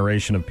next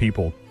generation of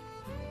people.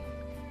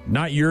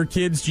 Not your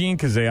kids, Gene,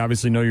 because they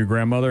obviously know your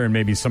grandmother, and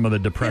maybe some of the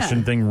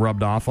depression thing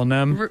rubbed off on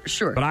them.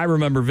 Sure. But I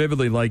remember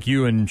vividly, like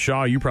you and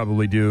Shaw, you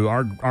probably do,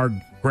 our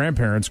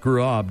grandparents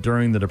grew up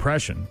during the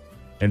Depression.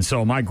 And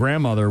so my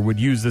grandmother would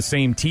use the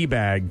same tea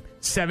bag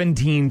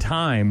 17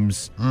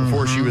 times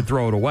before she would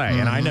throw it away.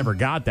 And I never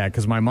got that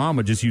because my mom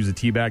would just use a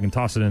tea bag and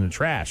toss it in the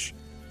trash.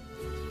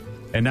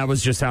 And that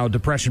was just how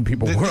Depression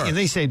people were.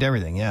 They saved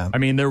everything, yeah. I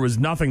mean, there was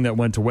nothing that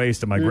went to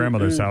waste at my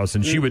grandmother's house.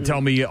 And she would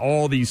tell me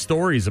all these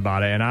stories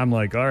about it. And I'm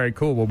like, all right,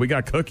 cool. Well, we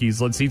got cookies.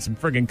 Let's eat some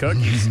friggin'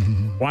 cookies.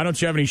 Why don't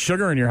you have any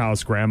sugar in your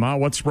house, Grandma?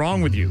 What's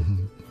wrong with you?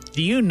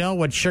 Do you know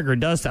what sugar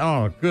does to...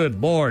 Oh,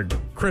 good Lord.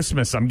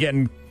 Christmas, I'm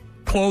getting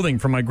clothing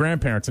from my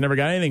grandparents. I never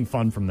got anything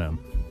fun from them.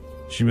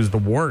 She was the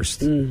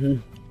worst.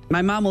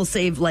 My mom will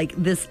save, like,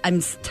 this, I'm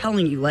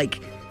telling you,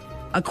 like,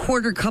 a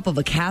quarter cup of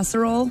a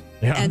casserole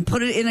and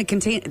put it in a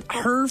container.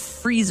 Her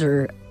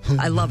freezer,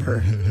 I love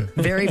her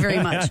very,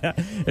 very much.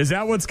 Is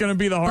that what's going to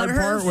be the hard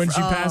part when she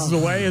passes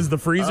away, is the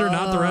freezer,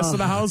 not the rest of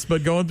the house,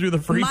 but going through the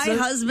freezer? My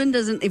husband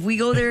doesn't, if we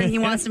go there and he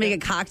wants to make a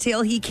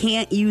cocktail, he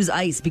can't use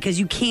ice because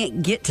you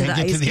can't get to the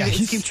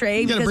ice cube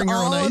tray because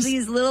all of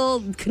these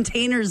little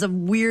containers of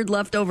weird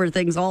leftover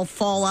things all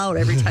fall out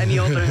every time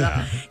you open it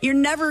up. You're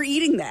never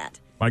eating that.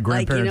 My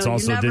grandparents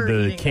also did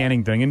the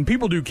canning thing, and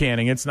people do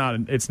canning. It's not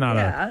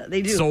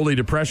a solely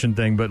Depression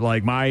thing, but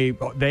like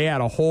they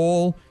had a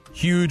whole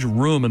huge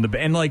room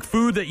and like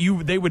food that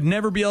they would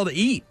never be able to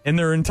eat in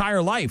their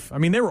entire life. I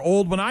mean, they were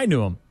old when I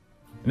knew them.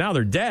 Now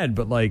they're dead,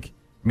 but like,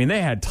 I mean,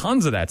 they had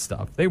tons of that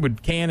stuff. They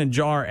would can and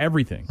jar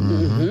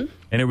everything.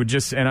 And it would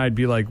and I'd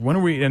be like, when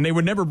are we, and they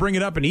would never bring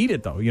it up and eat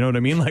it though. You know what I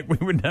mean? Like we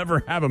would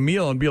never have a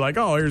meal and be like,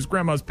 oh, here's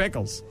Grandma's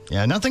pickles.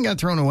 Yeah, nothing got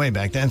thrown away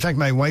back then. In fact,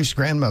 my wife's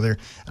grandmother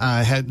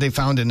they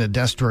found in a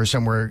desk drawer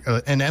somewhere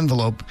an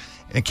envelope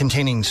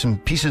containing some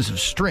pieces of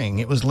string.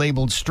 It was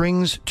labeled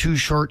strings too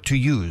short to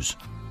use.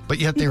 But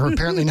yet they were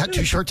apparently not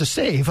too short to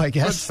save, I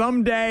guess. But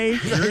someday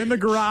you're in the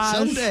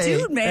garage.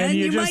 Dude, man, and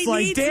you just might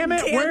like, need damn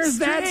it, where's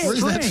that string?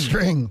 Where's that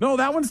string? No,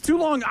 that one's too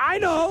long. I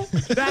know.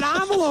 That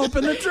envelope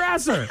in the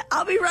dresser.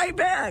 I'll be right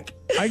back.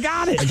 I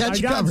got it. I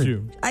got you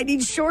covered. I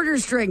need shorter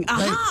string.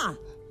 Aha!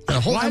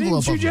 Why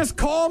didn't you just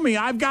call me?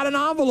 I've got an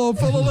envelope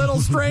full of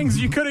little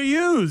strings you could have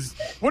used.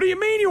 What do you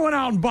mean you went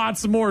out and bought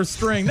some more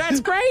string?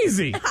 That's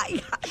crazy.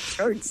 I got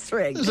short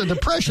string. There's a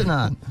Depression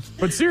on.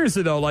 But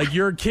seriously, though, like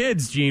your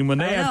kids, Gene, when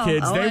they have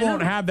kids, they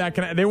won't have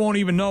that. They won't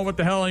even know what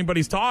the hell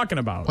anybody's talking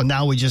about. Well,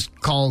 now we just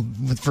call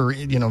for,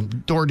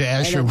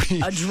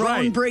 DoorDash. A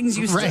drone brings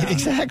you stuff. Right,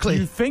 exactly.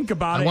 You think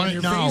about it, and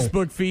your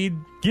Facebook feed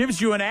gives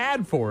you an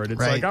ad for it.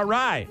 It's like, all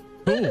right,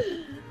 cool.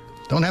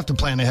 Don't have to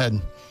plan ahead.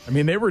 I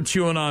mean, they were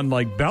chewing on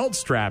like belt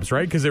straps,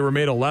 right? Because they were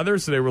made of leather,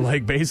 so they were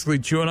like basically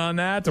chewing on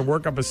that to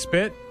work up a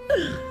spit.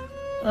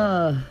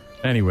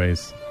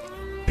 Anyways,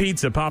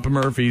 pizza, Papa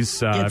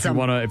Murphy's. If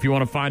you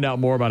want to find out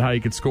more about how you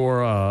could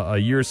score a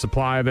year's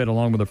supply of it,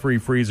 along with a free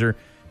freezer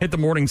Hit the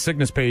morning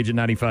sickness page at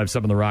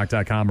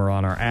 957therock.com or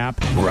on our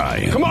app.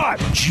 Ryan. Come on.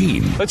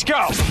 Gene. Let's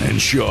go.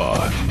 And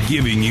Shaw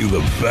giving you the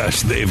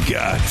best they've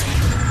got.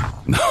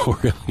 No,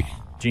 really.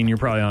 Gene, you're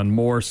probably on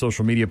more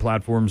social media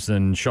platforms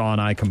than Shaw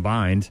and I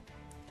combined.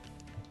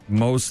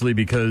 Mostly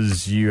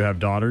because you have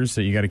daughters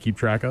that you got to keep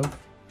track of,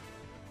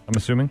 I'm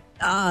assuming?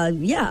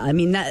 Yeah. I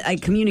mean, I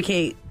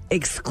communicate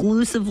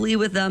exclusively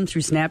with them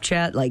through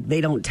Snapchat. Like, they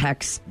don't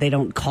text, they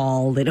don't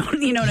call, they don't,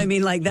 you know what I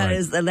mean? Like, that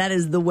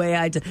is the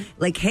way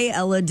like, hey,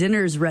 Ella,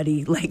 dinner's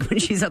ready. Like, when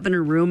she's up in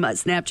her room,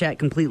 Snapchat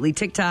completely.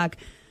 TikTok,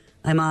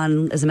 I'm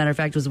on, as a matter of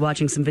fact, was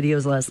watching some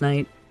videos last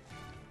night.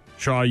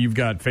 Shaw, you've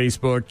got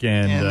Facebook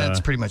and that's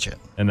pretty much it.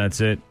 And that's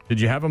it.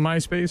 Did you have a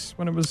MySpace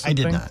when it was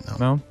something? I did not,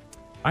 no.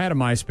 I had a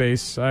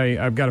MySpace.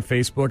 I've got a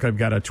Facebook. I've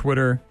got a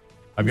Twitter.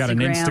 I've got an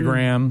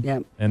Instagram.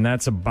 Yep. And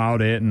that's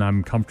about it, and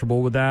I'm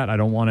comfortable with that. I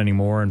don't want any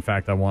more. In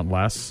fact, I want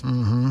less,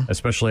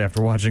 especially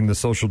after watching The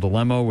Social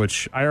Dilemma,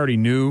 which I already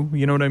knew,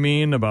 you know what I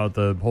mean, about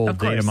the whole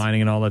data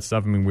mining and all that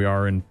stuff. I mean, we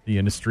are in the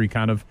industry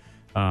kind of.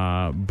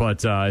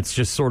 But it's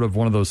just sort of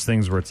one of those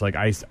things where it's like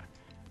I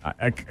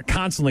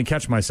constantly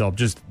catch myself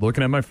just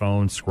looking at my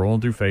phone,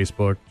 scrolling through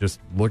Facebook, just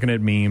looking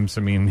at memes.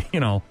 I mean, you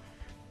know,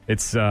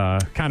 it's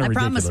kind of ridiculous. I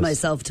promised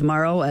myself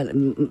tomorrow,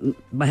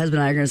 my husband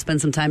and I are going to spend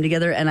some time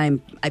together, and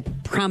I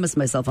promised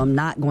myself I'm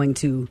not going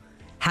to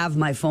have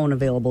my phone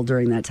available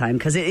during that time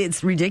because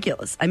it's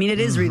ridiculous. I mean, it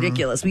is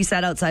ridiculous. We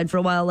sat outside for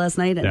a while last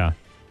night and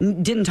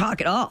didn't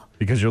talk at all.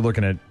 Because you're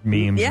looking at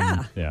memes.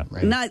 Yeah.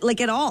 Right. Not like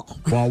at all.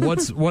 Well,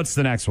 what's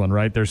the next one,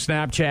 right? There's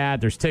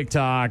Snapchat, there's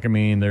TikTok. I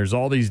mean, there's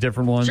all these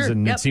different ones,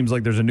 and it seems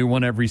like there's a new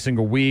one every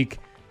single week.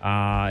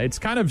 It's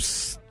kind of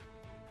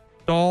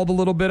stalled a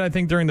little bit, I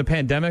think, during the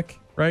pandemic,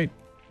 right?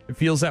 It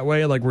feels that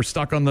way, like we're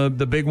stuck on the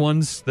big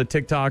ones, the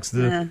TikToks,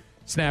 the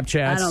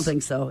Snapchats. I don't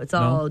think so. It's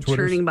all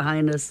churning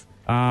behind us.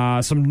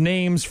 Some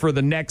names for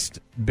the next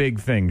big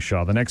thing,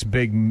 Shaw. The next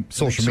big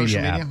social media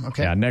app.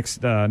 Okay. Yeah,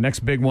 next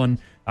big one.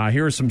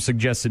 Here are some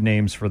suggested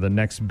names for the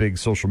next big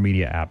social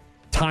media app.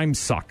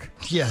 TimeSuck.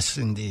 Yes,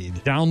 indeed.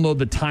 Download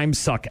the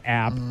TimeSuck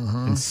app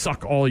and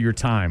suck all your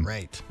time.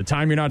 Right. The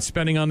time you're not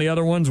spending on the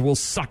other ones, will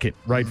suck it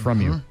right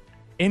from you.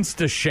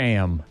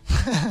 InstaSham.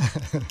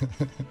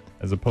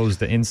 As opposed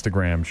to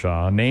Instagram,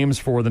 Shaw. Names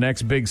for the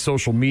next big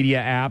social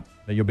media app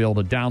that you'll be able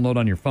to download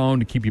on your phone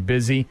to keep you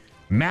busy.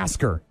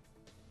 Masker.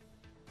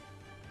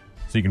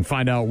 So you can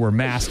find out where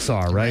masks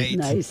are, right?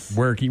 Nice.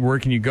 Where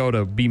can you go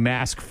to be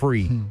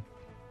mask-free?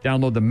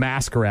 Download the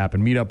Masker app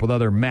and meet up with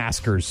other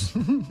maskers.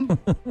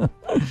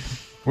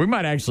 We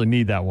might actually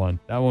need that one.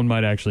 That one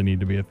might actually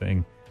need to be a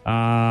thing.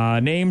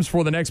 Names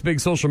for the next big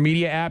social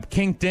media app,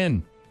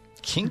 KinkedIn.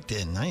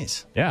 KinkedIn,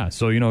 nice. Yeah,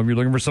 so, if you're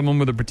looking for someone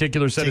with a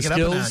particular set of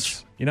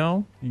skills, you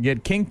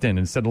get KinkedIn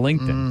instead of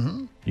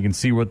LinkedIn. You can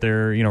see what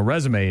their,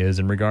 resume is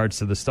in regards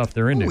to the stuff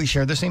they're into. We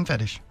share the same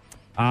fetish.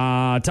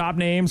 Top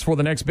names for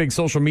the next big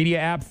social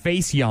media app,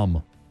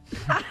 FaceYum.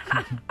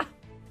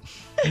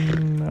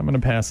 I'm going to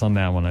pass on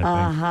that one,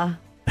 I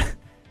think.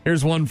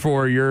 Here's one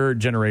for your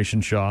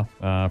generation, Shaw,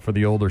 for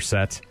the older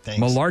set.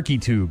 Thanks.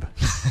 MalarkyTube.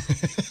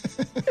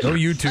 No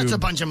YouTube. That's a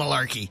bunch of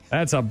malarkey.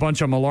 That's a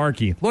bunch of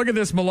malarkey. Look at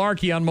this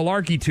malarkey on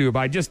MalarkyTube.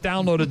 I just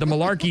downloaded the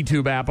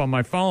MalarkyTube app on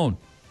my phone.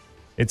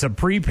 It's a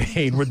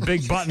prepaid with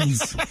big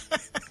buttons. So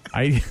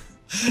I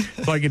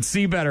can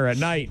see better at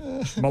night.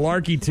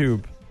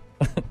 MalarkyTube.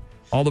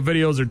 All the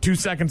videos are 2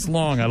 seconds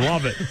long. I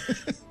love it.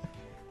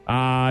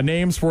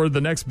 Names for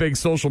the next big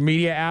social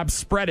media app,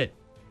 Spreadit.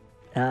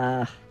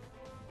 I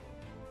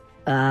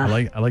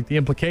like the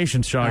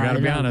implications, Shaw. I got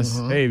to be honest.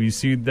 Hey, have you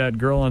seen that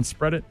girl on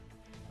Spreadit?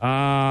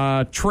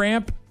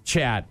 Tramp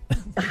Chat.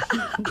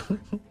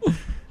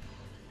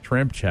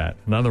 Tramp Chat,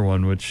 another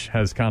one which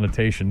has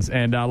connotations.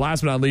 And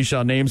last but not least,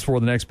 Shaw, names for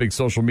the next big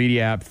social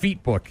media app,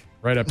 Feetbook.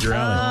 Right up your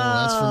alley. Oh,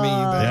 that's for me.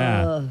 You bet.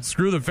 Yeah.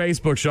 Screw the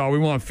Facebook, Shaw. We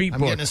want Feetbook. I'm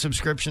getting a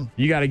subscription.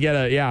 You got to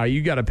get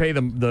you got to pay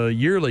the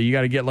yearly. You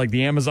got to get like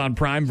the Amazon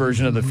Prime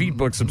version of the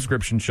Feetbook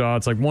subscription, Shaw.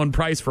 It's like one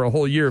price for a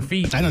whole year of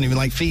feet. I don't even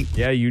like feet.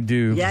 Yeah, you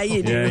do. Yeah,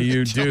 you do. Yeah,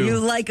 you do. You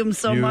like them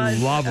so much.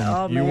 You love them.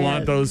 Oh, you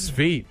want those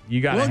feet.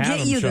 You got to have them, We'll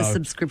get you the Shaw.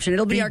 subscription.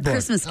 It'll be our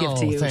Christmas gift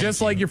to you.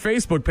 Just like your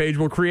Facebook page,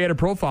 we'll create a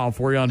profile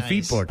for you on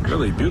Feetbook.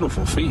 Really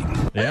beautiful feet.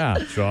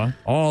 Yeah, Shaw.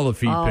 All the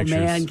feet pictures.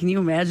 Oh, man. Can you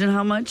imagine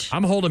how much?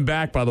 I'm holding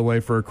back, by the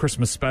way, for a Christmas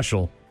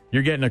special.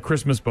 You're getting a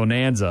Christmas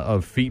bonanza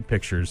of feet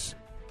pictures.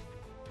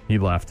 He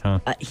left, huh?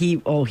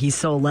 He's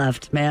so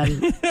left,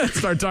 man.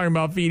 Start talking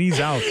about feet, he's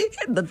out.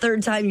 The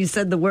third time you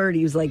said the word,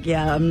 he was like,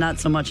 yeah, I'm not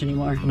so much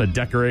anymore. I'm going to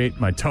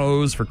decorate my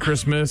toes for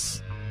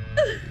Christmas.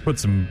 Put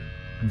some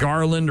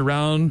garland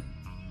around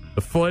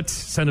the foot.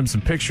 Send him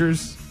some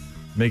pictures.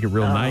 Make it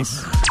real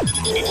nice.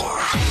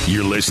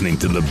 You're listening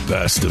to the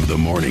best of the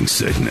morning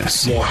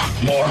sickness. More.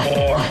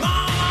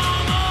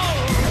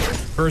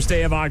 First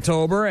day of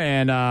October,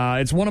 and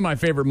it's one of my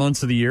favorite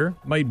months of the year.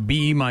 Might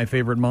be my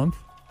favorite month.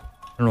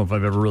 I don't know if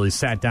I've ever really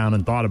sat down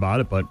and thought about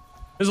it, but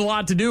there's a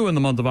lot to do in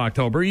the month of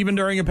October, even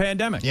during a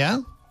pandemic. Yeah?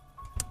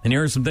 And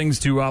here are some things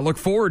to look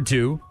forward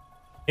to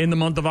in the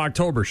month of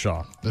October,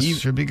 Shaw. This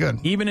should be good.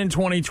 Even in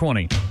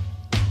 2020.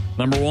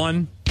 Number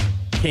one,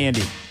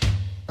 candy.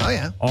 Oh,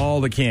 yeah.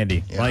 All the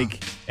candy. Yeah.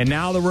 And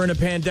now that we're in a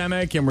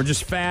pandemic and we're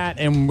just fat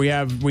and we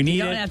need it.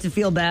 You don't have to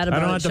feel bad about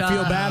it. I don't have to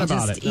feel bad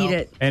about just it. Eat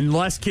it. And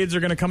less kids are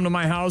going to come to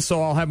my house,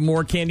 so I'll have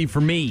more candy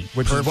for me,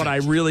 which is what I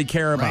really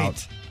care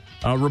about.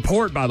 Right.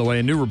 Report, by the way,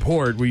 a new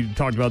report. We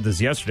talked about this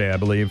yesterday, I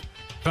believe.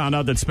 Found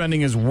out that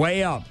spending is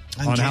way up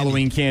on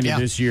Halloween candy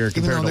this year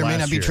compared to last year. Even though there may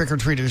not be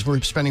trick-or-treaters,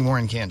 we're spending more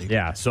on candy.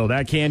 Yeah, so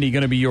that candy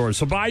going to be yours.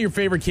 So buy your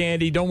favorite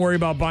candy. Don't worry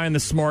about buying the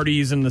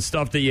Smarties and the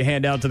stuff that you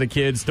hand out to the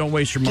kids. Don't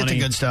waste your money. Get the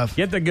good stuff.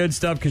 Get the good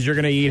stuff because you're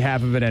going to eat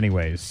half of it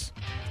anyways.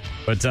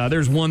 But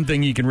there's one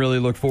thing you can really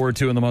look forward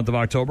to in the month of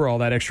October, all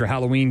that extra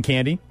Halloween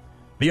candy.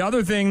 The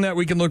other thing that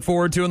we can look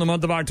forward to in the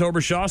month of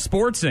October, Shaw,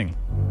 sportsing.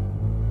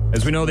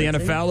 As we know, the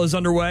NFL is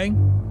underway.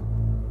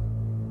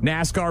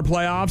 NASCAR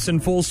playoffs in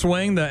full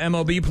swing. The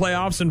MLB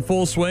playoffs in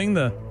full swing.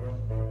 The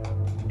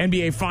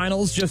NBA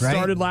Finals just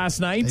started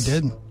last night. They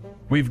did.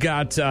 We've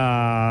got,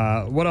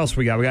 what else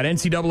we got? We got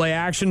NCAA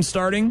action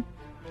starting,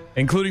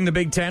 including the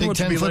Big Ten, which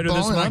will be later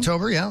this month. In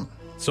October, yeah.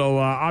 So,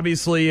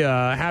 obviously,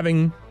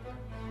 having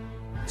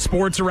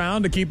sports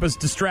around to keep us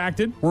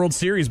distracted. World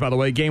Series, by the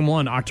way, Game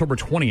 1, October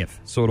 20th.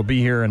 So it'll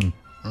be here in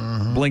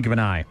blink of an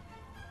eye.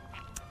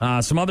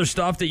 Some other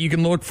stuff that you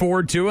can look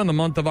forward to in the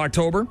month of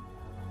October.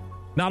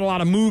 Not a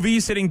lot of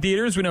movies hitting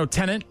theaters. We know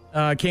Tenet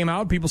came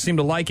out. People seem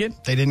to like it.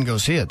 They didn't go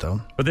see it, though.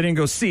 But they didn't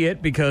go see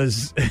it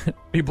because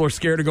people are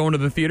scared of going to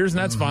the theaters, and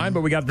that's fine.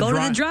 But we got the to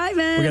the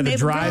drive-in. We got the Maple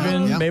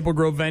drive-in, Grove. Maple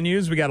Grove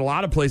venues. We got a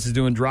lot of places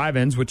doing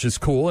drive-ins, which is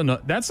cool. And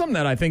that's something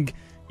that I think,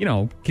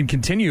 can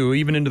continue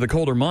even into the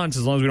colder months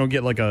as long as we don't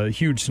get like a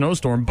huge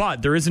snowstorm.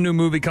 But there is a new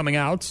movie coming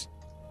out,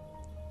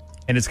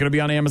 and it's going to be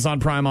on Amazon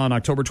Prime on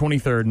October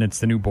 23rd, and it's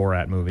the new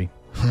Borat movie.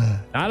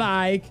 I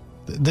like.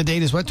 The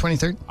date is what,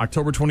 23rd?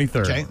 October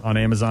 23rd on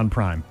Amazon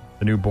Prime.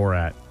 The new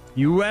Borat.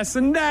 U.S.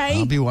 and A.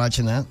 I'll be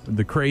watching that.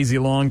 The crazy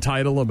long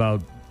title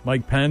about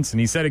Mike Pence, and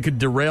he said it could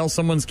derail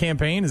someone's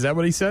campaign. Is that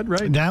what he said,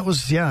 right? That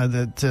was,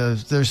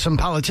 that there's some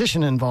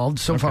politician involved,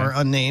 so far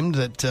unnamed,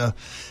 that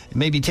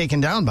may be taken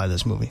down by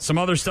this movie. Some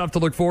other stuff to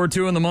look forward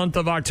to in the month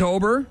of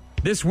October.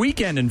 This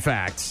weekend, in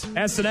fact,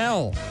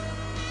 SNL.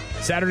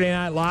 Saturday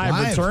Night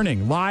Live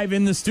returning live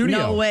in the studio.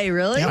 No way,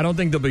 really? I don't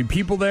think there'll be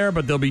people there,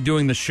 but they'll be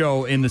doing the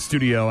show in the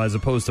studio as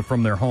opposed to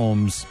from their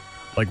homes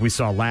like we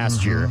saw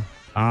last year.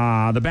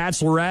 The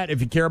Bachelorette,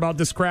 if you care about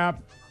this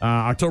crap,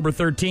 October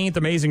 13th,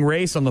 Amazing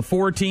Race on the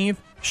 14th,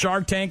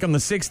 Shark Tank on the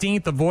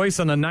 16th, The Voice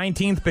on the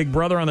 19th, Big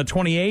Brother on the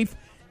 28th,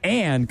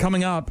 and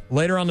coming up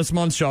later on this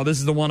month's show, this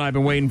is the one I've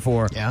been waiting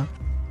for. Yeah.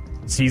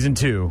 Season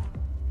 2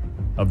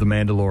 of The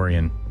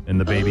Mandalorian. And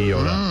the Baby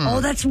Yoda.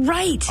 Oh, that's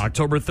right.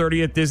 October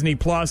 30th, Disney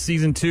Plus,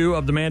 Season 2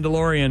 of The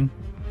Mandalorian.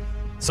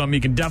 Something you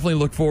can definitely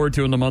look forward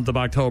to in the month of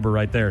October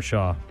right there,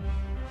 Shaw.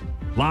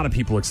 A lot of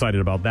people excited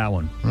about that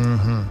one.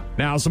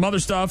 Now, some other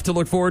stuff to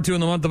look forward to in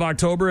the month of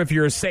October. If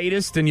you're a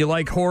sadist and you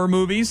like horror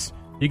movies,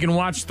 you can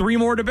watch 3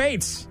 more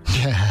debates.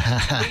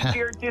 Hey,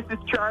 dear, this is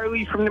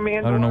Charlie from The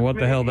Mandalorian. I don't know what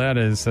the hell that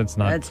is.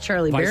 That's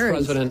Charlie Vice Barron.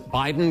 President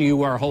Biden,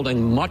 you are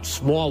holding much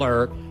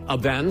smaller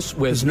events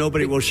with...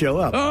 nobody will show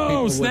up.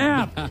 Oh,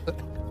 snap.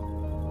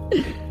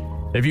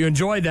 If you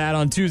enjoyed that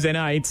on Tuesday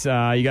nights,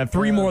 you got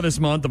 3 more this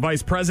month. The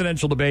vice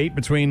presidential debate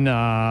between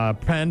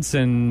Pence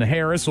and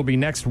Harris will be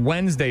next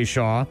Wednesday,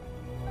 Shaw.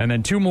 And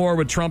then 2 more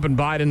with Trump and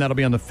Biden. That'll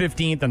be on the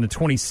 15th and the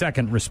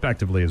 22nd,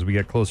 respectively, as we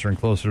get closer and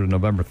closer to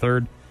November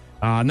 3rd.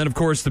 And then, of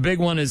course, the big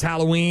one is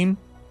Halloween.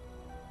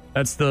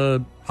 That's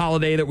the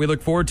holiday that we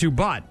look forward to.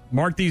 But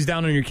mark these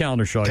down on your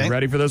calendar, Shaw. You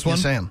ready for this one?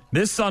 Yes, I am.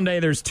 This Sunday,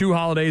 there's 2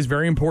 holidays,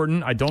 very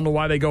important. I don't know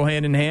why they go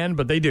hand in hand,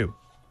 but they do.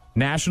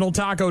 National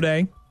Taco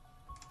Day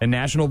and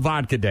National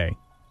Vodka Day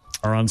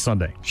are on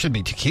Sunday. Should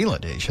be Tequila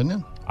Day, shouldn't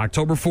it?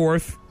 October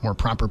 4th. More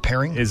proper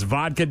pairing. Is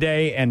Vodka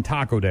Day and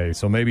Taco Day.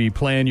 So maybe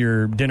plan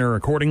your dinner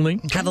accordingly.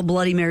 Have a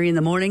Bloody Mary in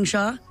the morning,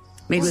 Shaw.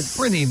 Made with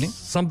for an evening.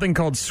 Something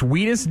called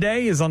Sweetest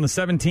Day is on the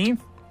 17th.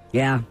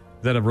 Yeah. Is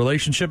that a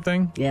relationship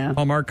thing? Yeah.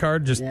 Hallmark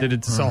card? Just did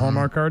it to sell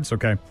Hallmark cards?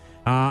 Okay.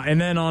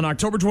 And then on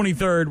October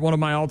 23rd, one of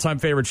my all-time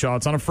favorite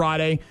shots on a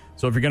Friday.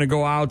 So if you're going to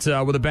go out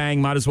with a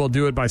bang, might as well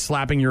do it by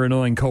slapping your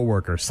annoying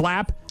coworker.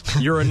 Slap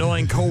your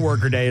annoying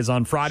coworker day is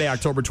on Friday,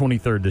 October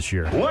 23rd this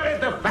year. What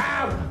did the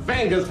 5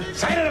 fingers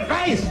say to the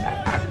face?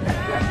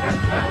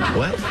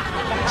 What?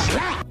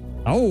 Slap.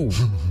 Oh,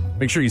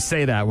 make sure you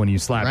say that when you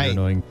slap your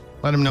annoying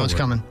Let them know it's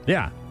coworker. coming.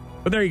 Yeah.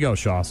 But there you go,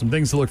 Shaw. Some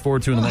things to look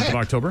forward to in the month of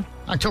October.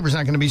 October's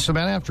not going to be so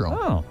bad after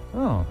all.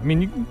 Oh. I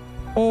mean, you can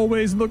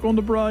always look on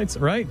the bright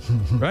side, right?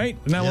 Right?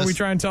 Isn't that what we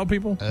try and tell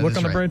people? Look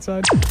on the bright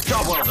side.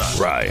 Job well done.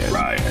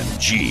 Ryan,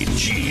 Gene,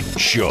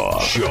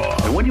 Shaw.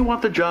 And when you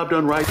want the job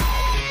done right,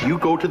 you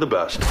go to the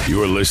best.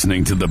 You're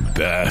listening to the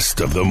best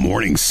of the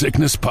Morning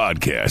Sickness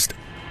Podcast.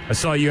 I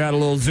saw you had a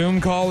little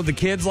Zoom call with the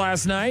kids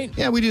last night.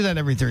 Yeah, we do that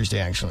every Thursday,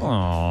 actually.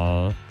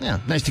 Aww. Yeah,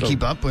 nice to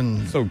keep up.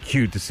 So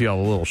cute to see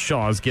all the little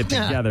Shaws get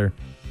together.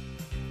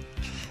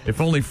 If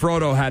only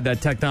Frodo had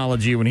that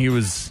technology when he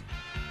was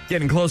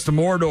getting close to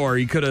Mordor,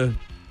 he could have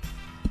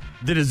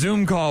did a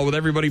Zoom call with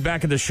everybody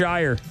back in the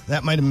Shire.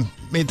 That might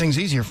have made things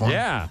easier for him.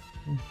 Yeah.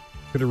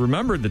 Could have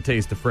remembered the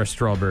taste of fresh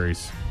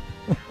strawberries.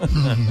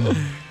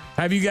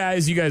 Have you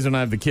guys don't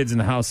have the kids in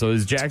the house, so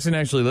is Jackson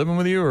actually living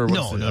with you? Or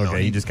No.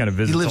 Okay, he just kind of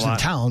visits He lives a lot?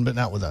 in town, but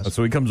not with us.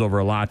 So he comes over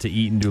a lot to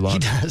eat and do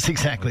lunch? He does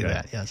exactly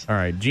that, yes. All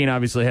right, Jean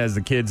obviously has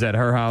the kids at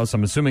her house.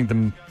 I'm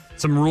assuming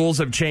some rules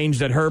have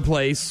changed at her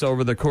place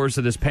over the course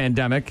of this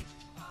pandemic.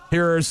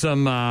 Here are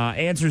some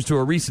answers to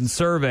a recent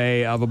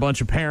survey of a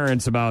bunch of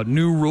parents about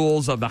new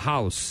rules of the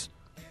house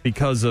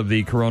because of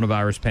the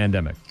coronavirus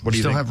pandemic. What do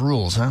you still think? Have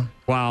rules, huh?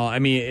 Well, I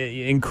mean,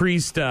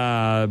 increased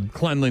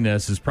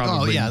cleanliness is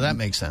probably... Oh, yeah, that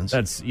makes sense.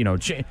 That's,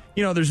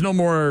 there's no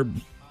more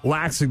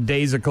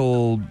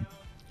lackadaisical,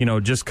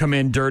 just come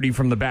in dirty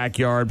from the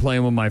backyard,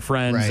 playing with my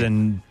friends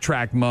and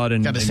track mud.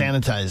 And got to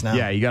sanitize now.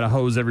 Yeah, you got to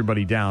hose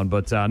everybody down.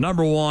 But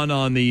number one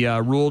on the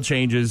rule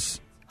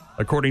changes,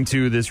 according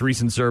to this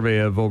recent survey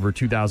of over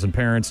 2,000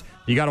 parents,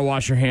 you got to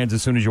wash your hands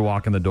as soon as you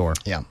walk in the door.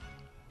 Yeah.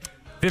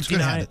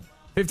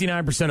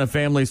 59% of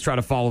families try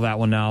to follow that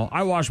one now.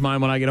 I wash mine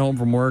when I get home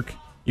from work,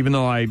 even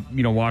though I,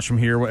 wash them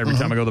here every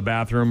time I go to the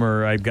bathroom,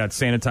 or I've got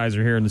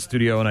sanitizer here in the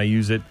studio and I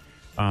use it.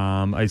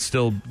 I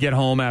still get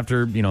home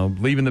after,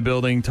 leaving the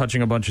building,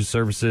 touching a bunch of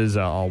surfaces.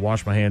 I'll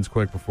wash my hands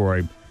quick before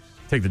I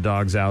take the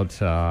dogs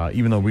out,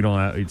 even though we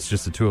don't it's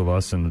just the two of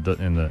us and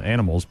the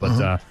animals.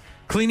 But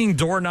cleaning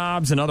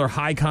doorknobs and other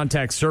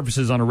high-contact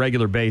surfaces on a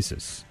regular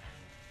basis.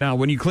 Now,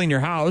 when you clean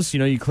your house,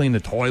 you clean the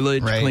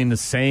toilet, you clean the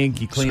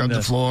sink, you clean Scrub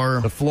the floor.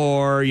 The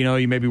floor,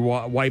 you maybe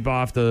wipe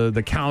off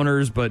the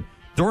counters, but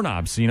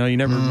doorknobs, you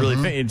never really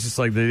think. It's just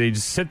like they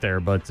just sit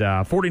there. But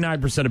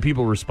 49% of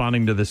people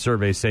responding to this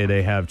survey say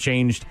they have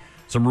changed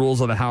some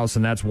rules of the house,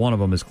 and that's one of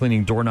them, is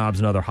cleaning doorknobs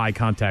and other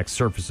high-contact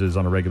surfaces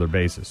on a regular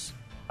basis.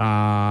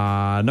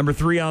 Number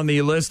 3 on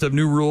the list of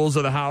new rules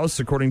of the house,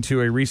 according to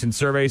a recent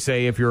survey,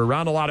 say if you're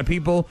around a lot of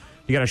people,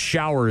 you got to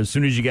shower as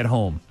soon as you get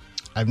home.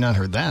 I've not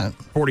heard that.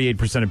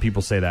 48% of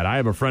people say that. I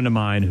have a friend of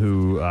mine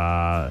who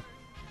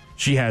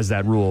she has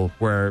that rule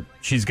where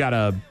she's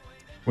got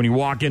when you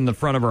walk in the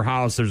front of her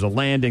house, there's a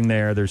landing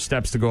there, there's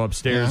steps to go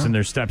upstairs, and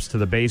there's steps to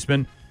the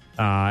basement.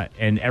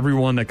 And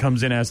everyone that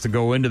comes in has to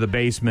go into the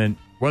basement,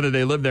 whether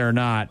they live there or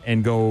not,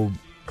 and go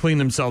clean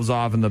themselves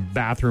off in the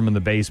bathroom in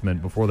the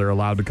basement before they're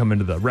allowed to come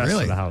into the rest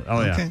of the house.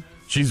 Oh, yeah. Okay.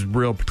 She's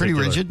real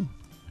particular. Pretty rigid.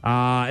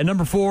 And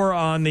number 4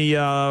 on the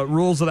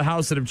rules of the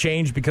house that have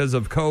changed because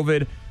of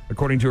COVID,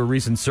 according to a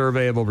recent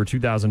survey of over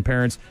 2,000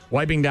 parents,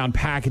 wiping down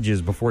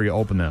packages before you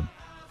open them.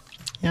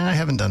 Yeah, I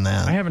haven't done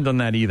that. I haven't done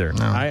that either.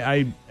 No.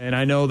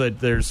 I know that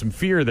there's some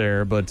fear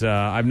there, but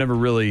I've never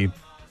really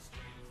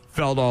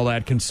felt all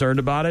that concerned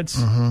about it.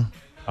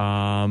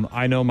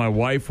 I know my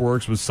wife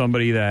works with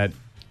somebody that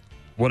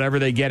whatever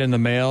they get in the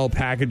mail,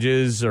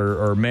 packages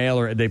or mail,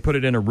 or they put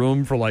it in a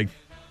room for like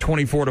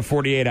 24 to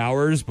 48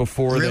 hours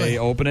before they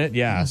open it.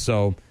 Yeah,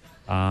 so...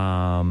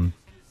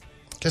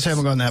 Guess I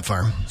haven't gone that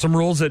far. Some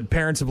rules that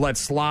parents have let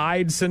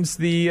slide since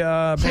the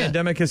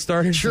pandemic has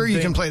started. Sure, you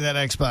can play that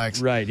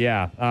Xbox. Right,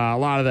 yeah. A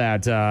lot of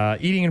that.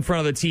 Eating in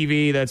front of the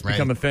TV, that's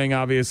become a thing,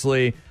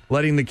 obviously.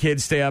 Letting the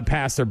kids stay up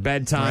past their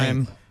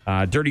bedtime.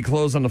 Dirty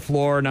clothes on the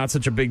floor, not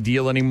such a big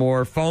deal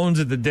anymore. Phones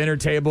at the dinner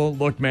table.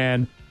 Look,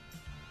 man,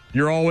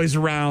 you're always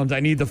around.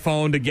 I need the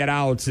phone to get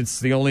out. It's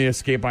the only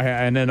escape I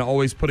have. And then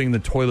always putting the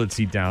toilet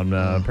seat down.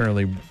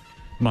 Apparently,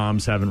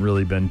 moms haven't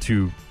really been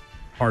too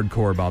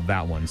hardcore about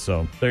that one.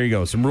 So there you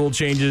go. Some rule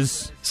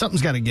changes.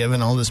 Something's got to give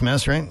in all this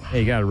mess, right? Hey,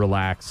 you got to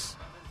relax.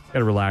 Got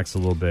to relax a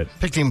little bit.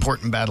 Pick the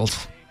important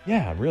battles.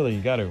 Yeah, really,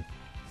 you got to.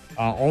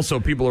 Also,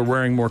 people are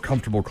wearing more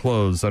comfortable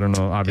clothes. I don't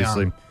know,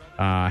 obviously.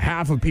 Yeah.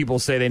 Half of people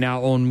say they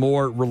now own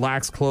more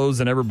relaxed clothes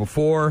than ever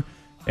before.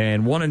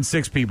 And 1 in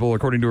 6 people,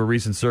 according to a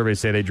recent survey,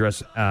 say they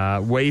dress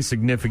way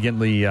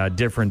significantly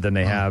different than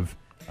they have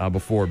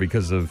before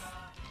because of,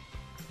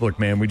 look,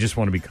 man, we just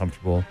want to be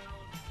comfortable.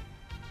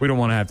 We don't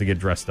want to have to get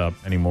dressed up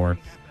anymore.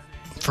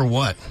 For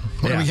what?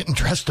 What are we getting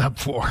dressed up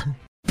for?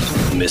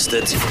 Missed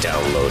it?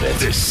 Download it.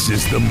 This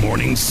is the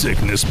Morning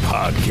Sickness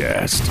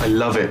Podcast. I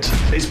love it.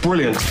 It's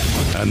brilliant.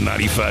 On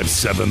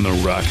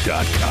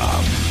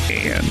 957therock.com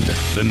and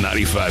the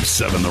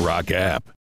 957 The Rock app.